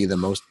well be the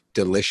most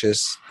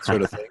delicious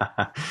sort of thing.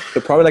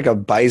 So probably like a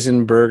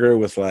bison burger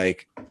with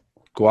like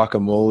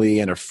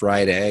guacamole and a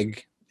fried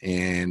egg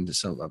and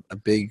a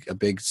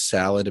big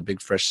salad, a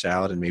big fresh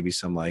salad, and maybe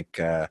some like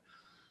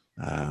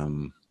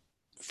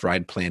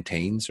fried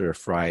plantains or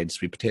fried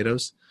sweet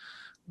potatoes.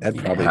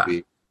 That'd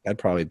probably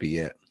be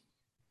it.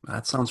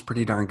 That sounds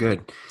pretty darn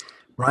good.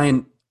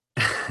 Bryan,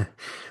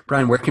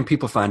 where can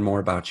people find more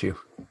about you?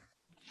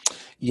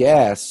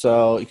 Yeah,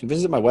 so you can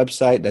visit my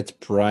website. That's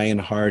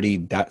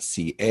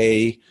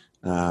bryanhardy.ca.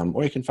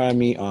 Or you can find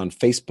me on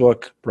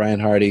Facebook, Bryan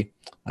Hardy,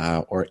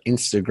 or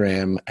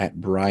Instagram at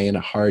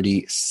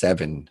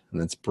BryanHardy7. And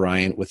that's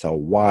Bryan with a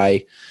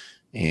Y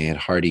and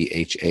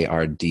Hardy,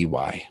 Hardy.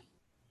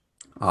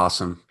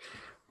 Awesome.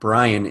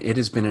 Bryan, it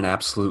has been an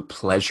absolute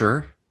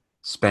pleasure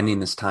spending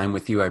this time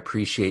with you. I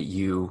appreciate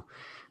you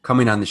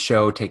coming on the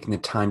show, taking the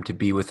time to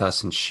be with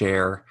us and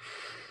share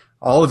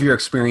all of your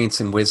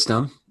experience and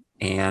wisdom.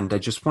 And I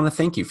just want to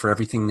thank you for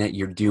everything that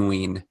you're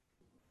doing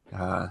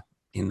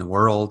in the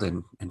world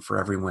and for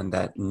everyone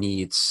that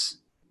needs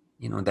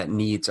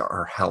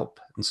our help.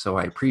 And so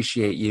I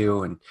appreciate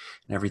you and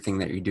everything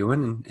that you're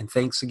doing. And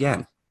thanks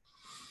again.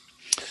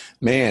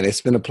 Man,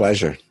 it's been a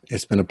pleasure.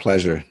 It's been a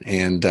pleasure.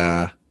 And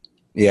I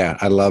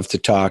love to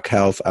talk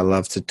health. I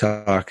love to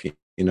talk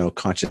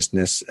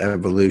consciousness,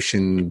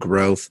 evolution,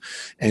 growth,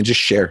 and just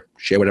share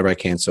whatever I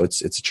can. So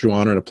it's a true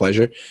honor and a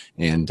pleasure.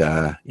 And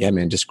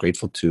man, just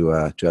grateful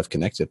to have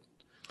connected.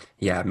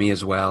 Yeah, me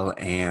as well.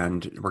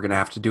 And we're going to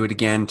have to do it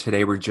again.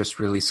 Today, we're just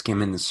really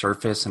skimming the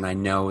surface, and I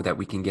know that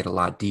we can get a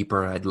lot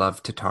deeper. I'd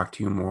love to talk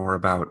to you more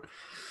about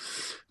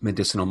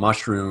medicinal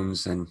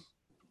mushrooms, and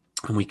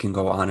we can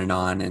go on and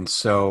on. And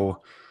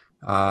so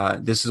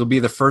this will be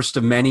the first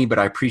of many, but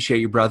I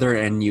appreciate you, brother,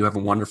 and you have a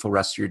wonderful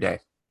rest of your day.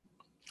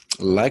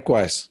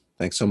 Likewise.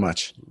 Thanks so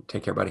much.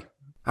 Take care, buddy.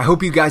 I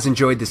hope you guys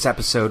enjoyed this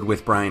episode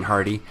with Bryan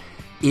Hardy.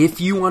 If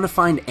you want to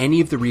find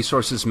any of the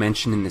resources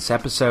mentioned in this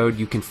episode,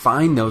 you can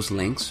find those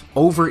links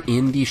over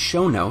in the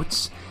show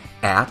notes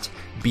at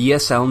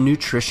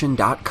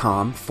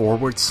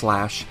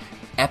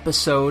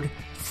bslnutrition.com/episode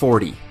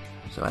 40.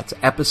 So that's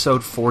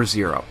episode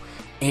 40.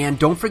 And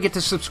don't forget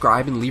to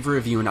subscribe and leave a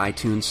review in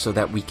iTunes so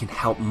that we can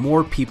help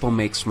more people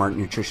make smart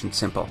nutrition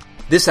simple.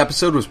 This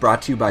episode was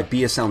brought to you by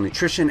BSL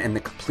Nutrition and the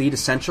Complete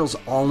Essentials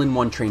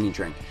All-in-One Training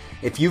Drink.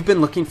 If you've been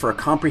looking for a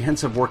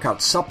comprehensive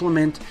workout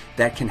supplement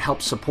that can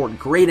help support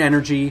great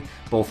energy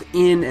both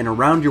in and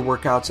around your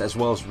workouts, as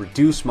well as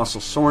reduce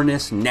muscle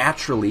soreness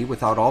naturally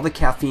without all the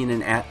caffeine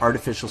and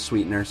artificial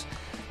sweeteners,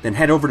 then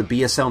head over to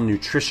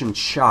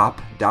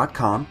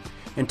bslnutritionshop.com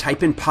and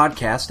type in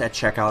podcast at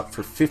checkout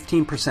for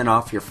 15%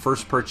 off your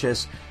first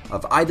purchase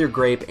of either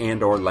grape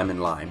and or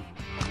lemon lime.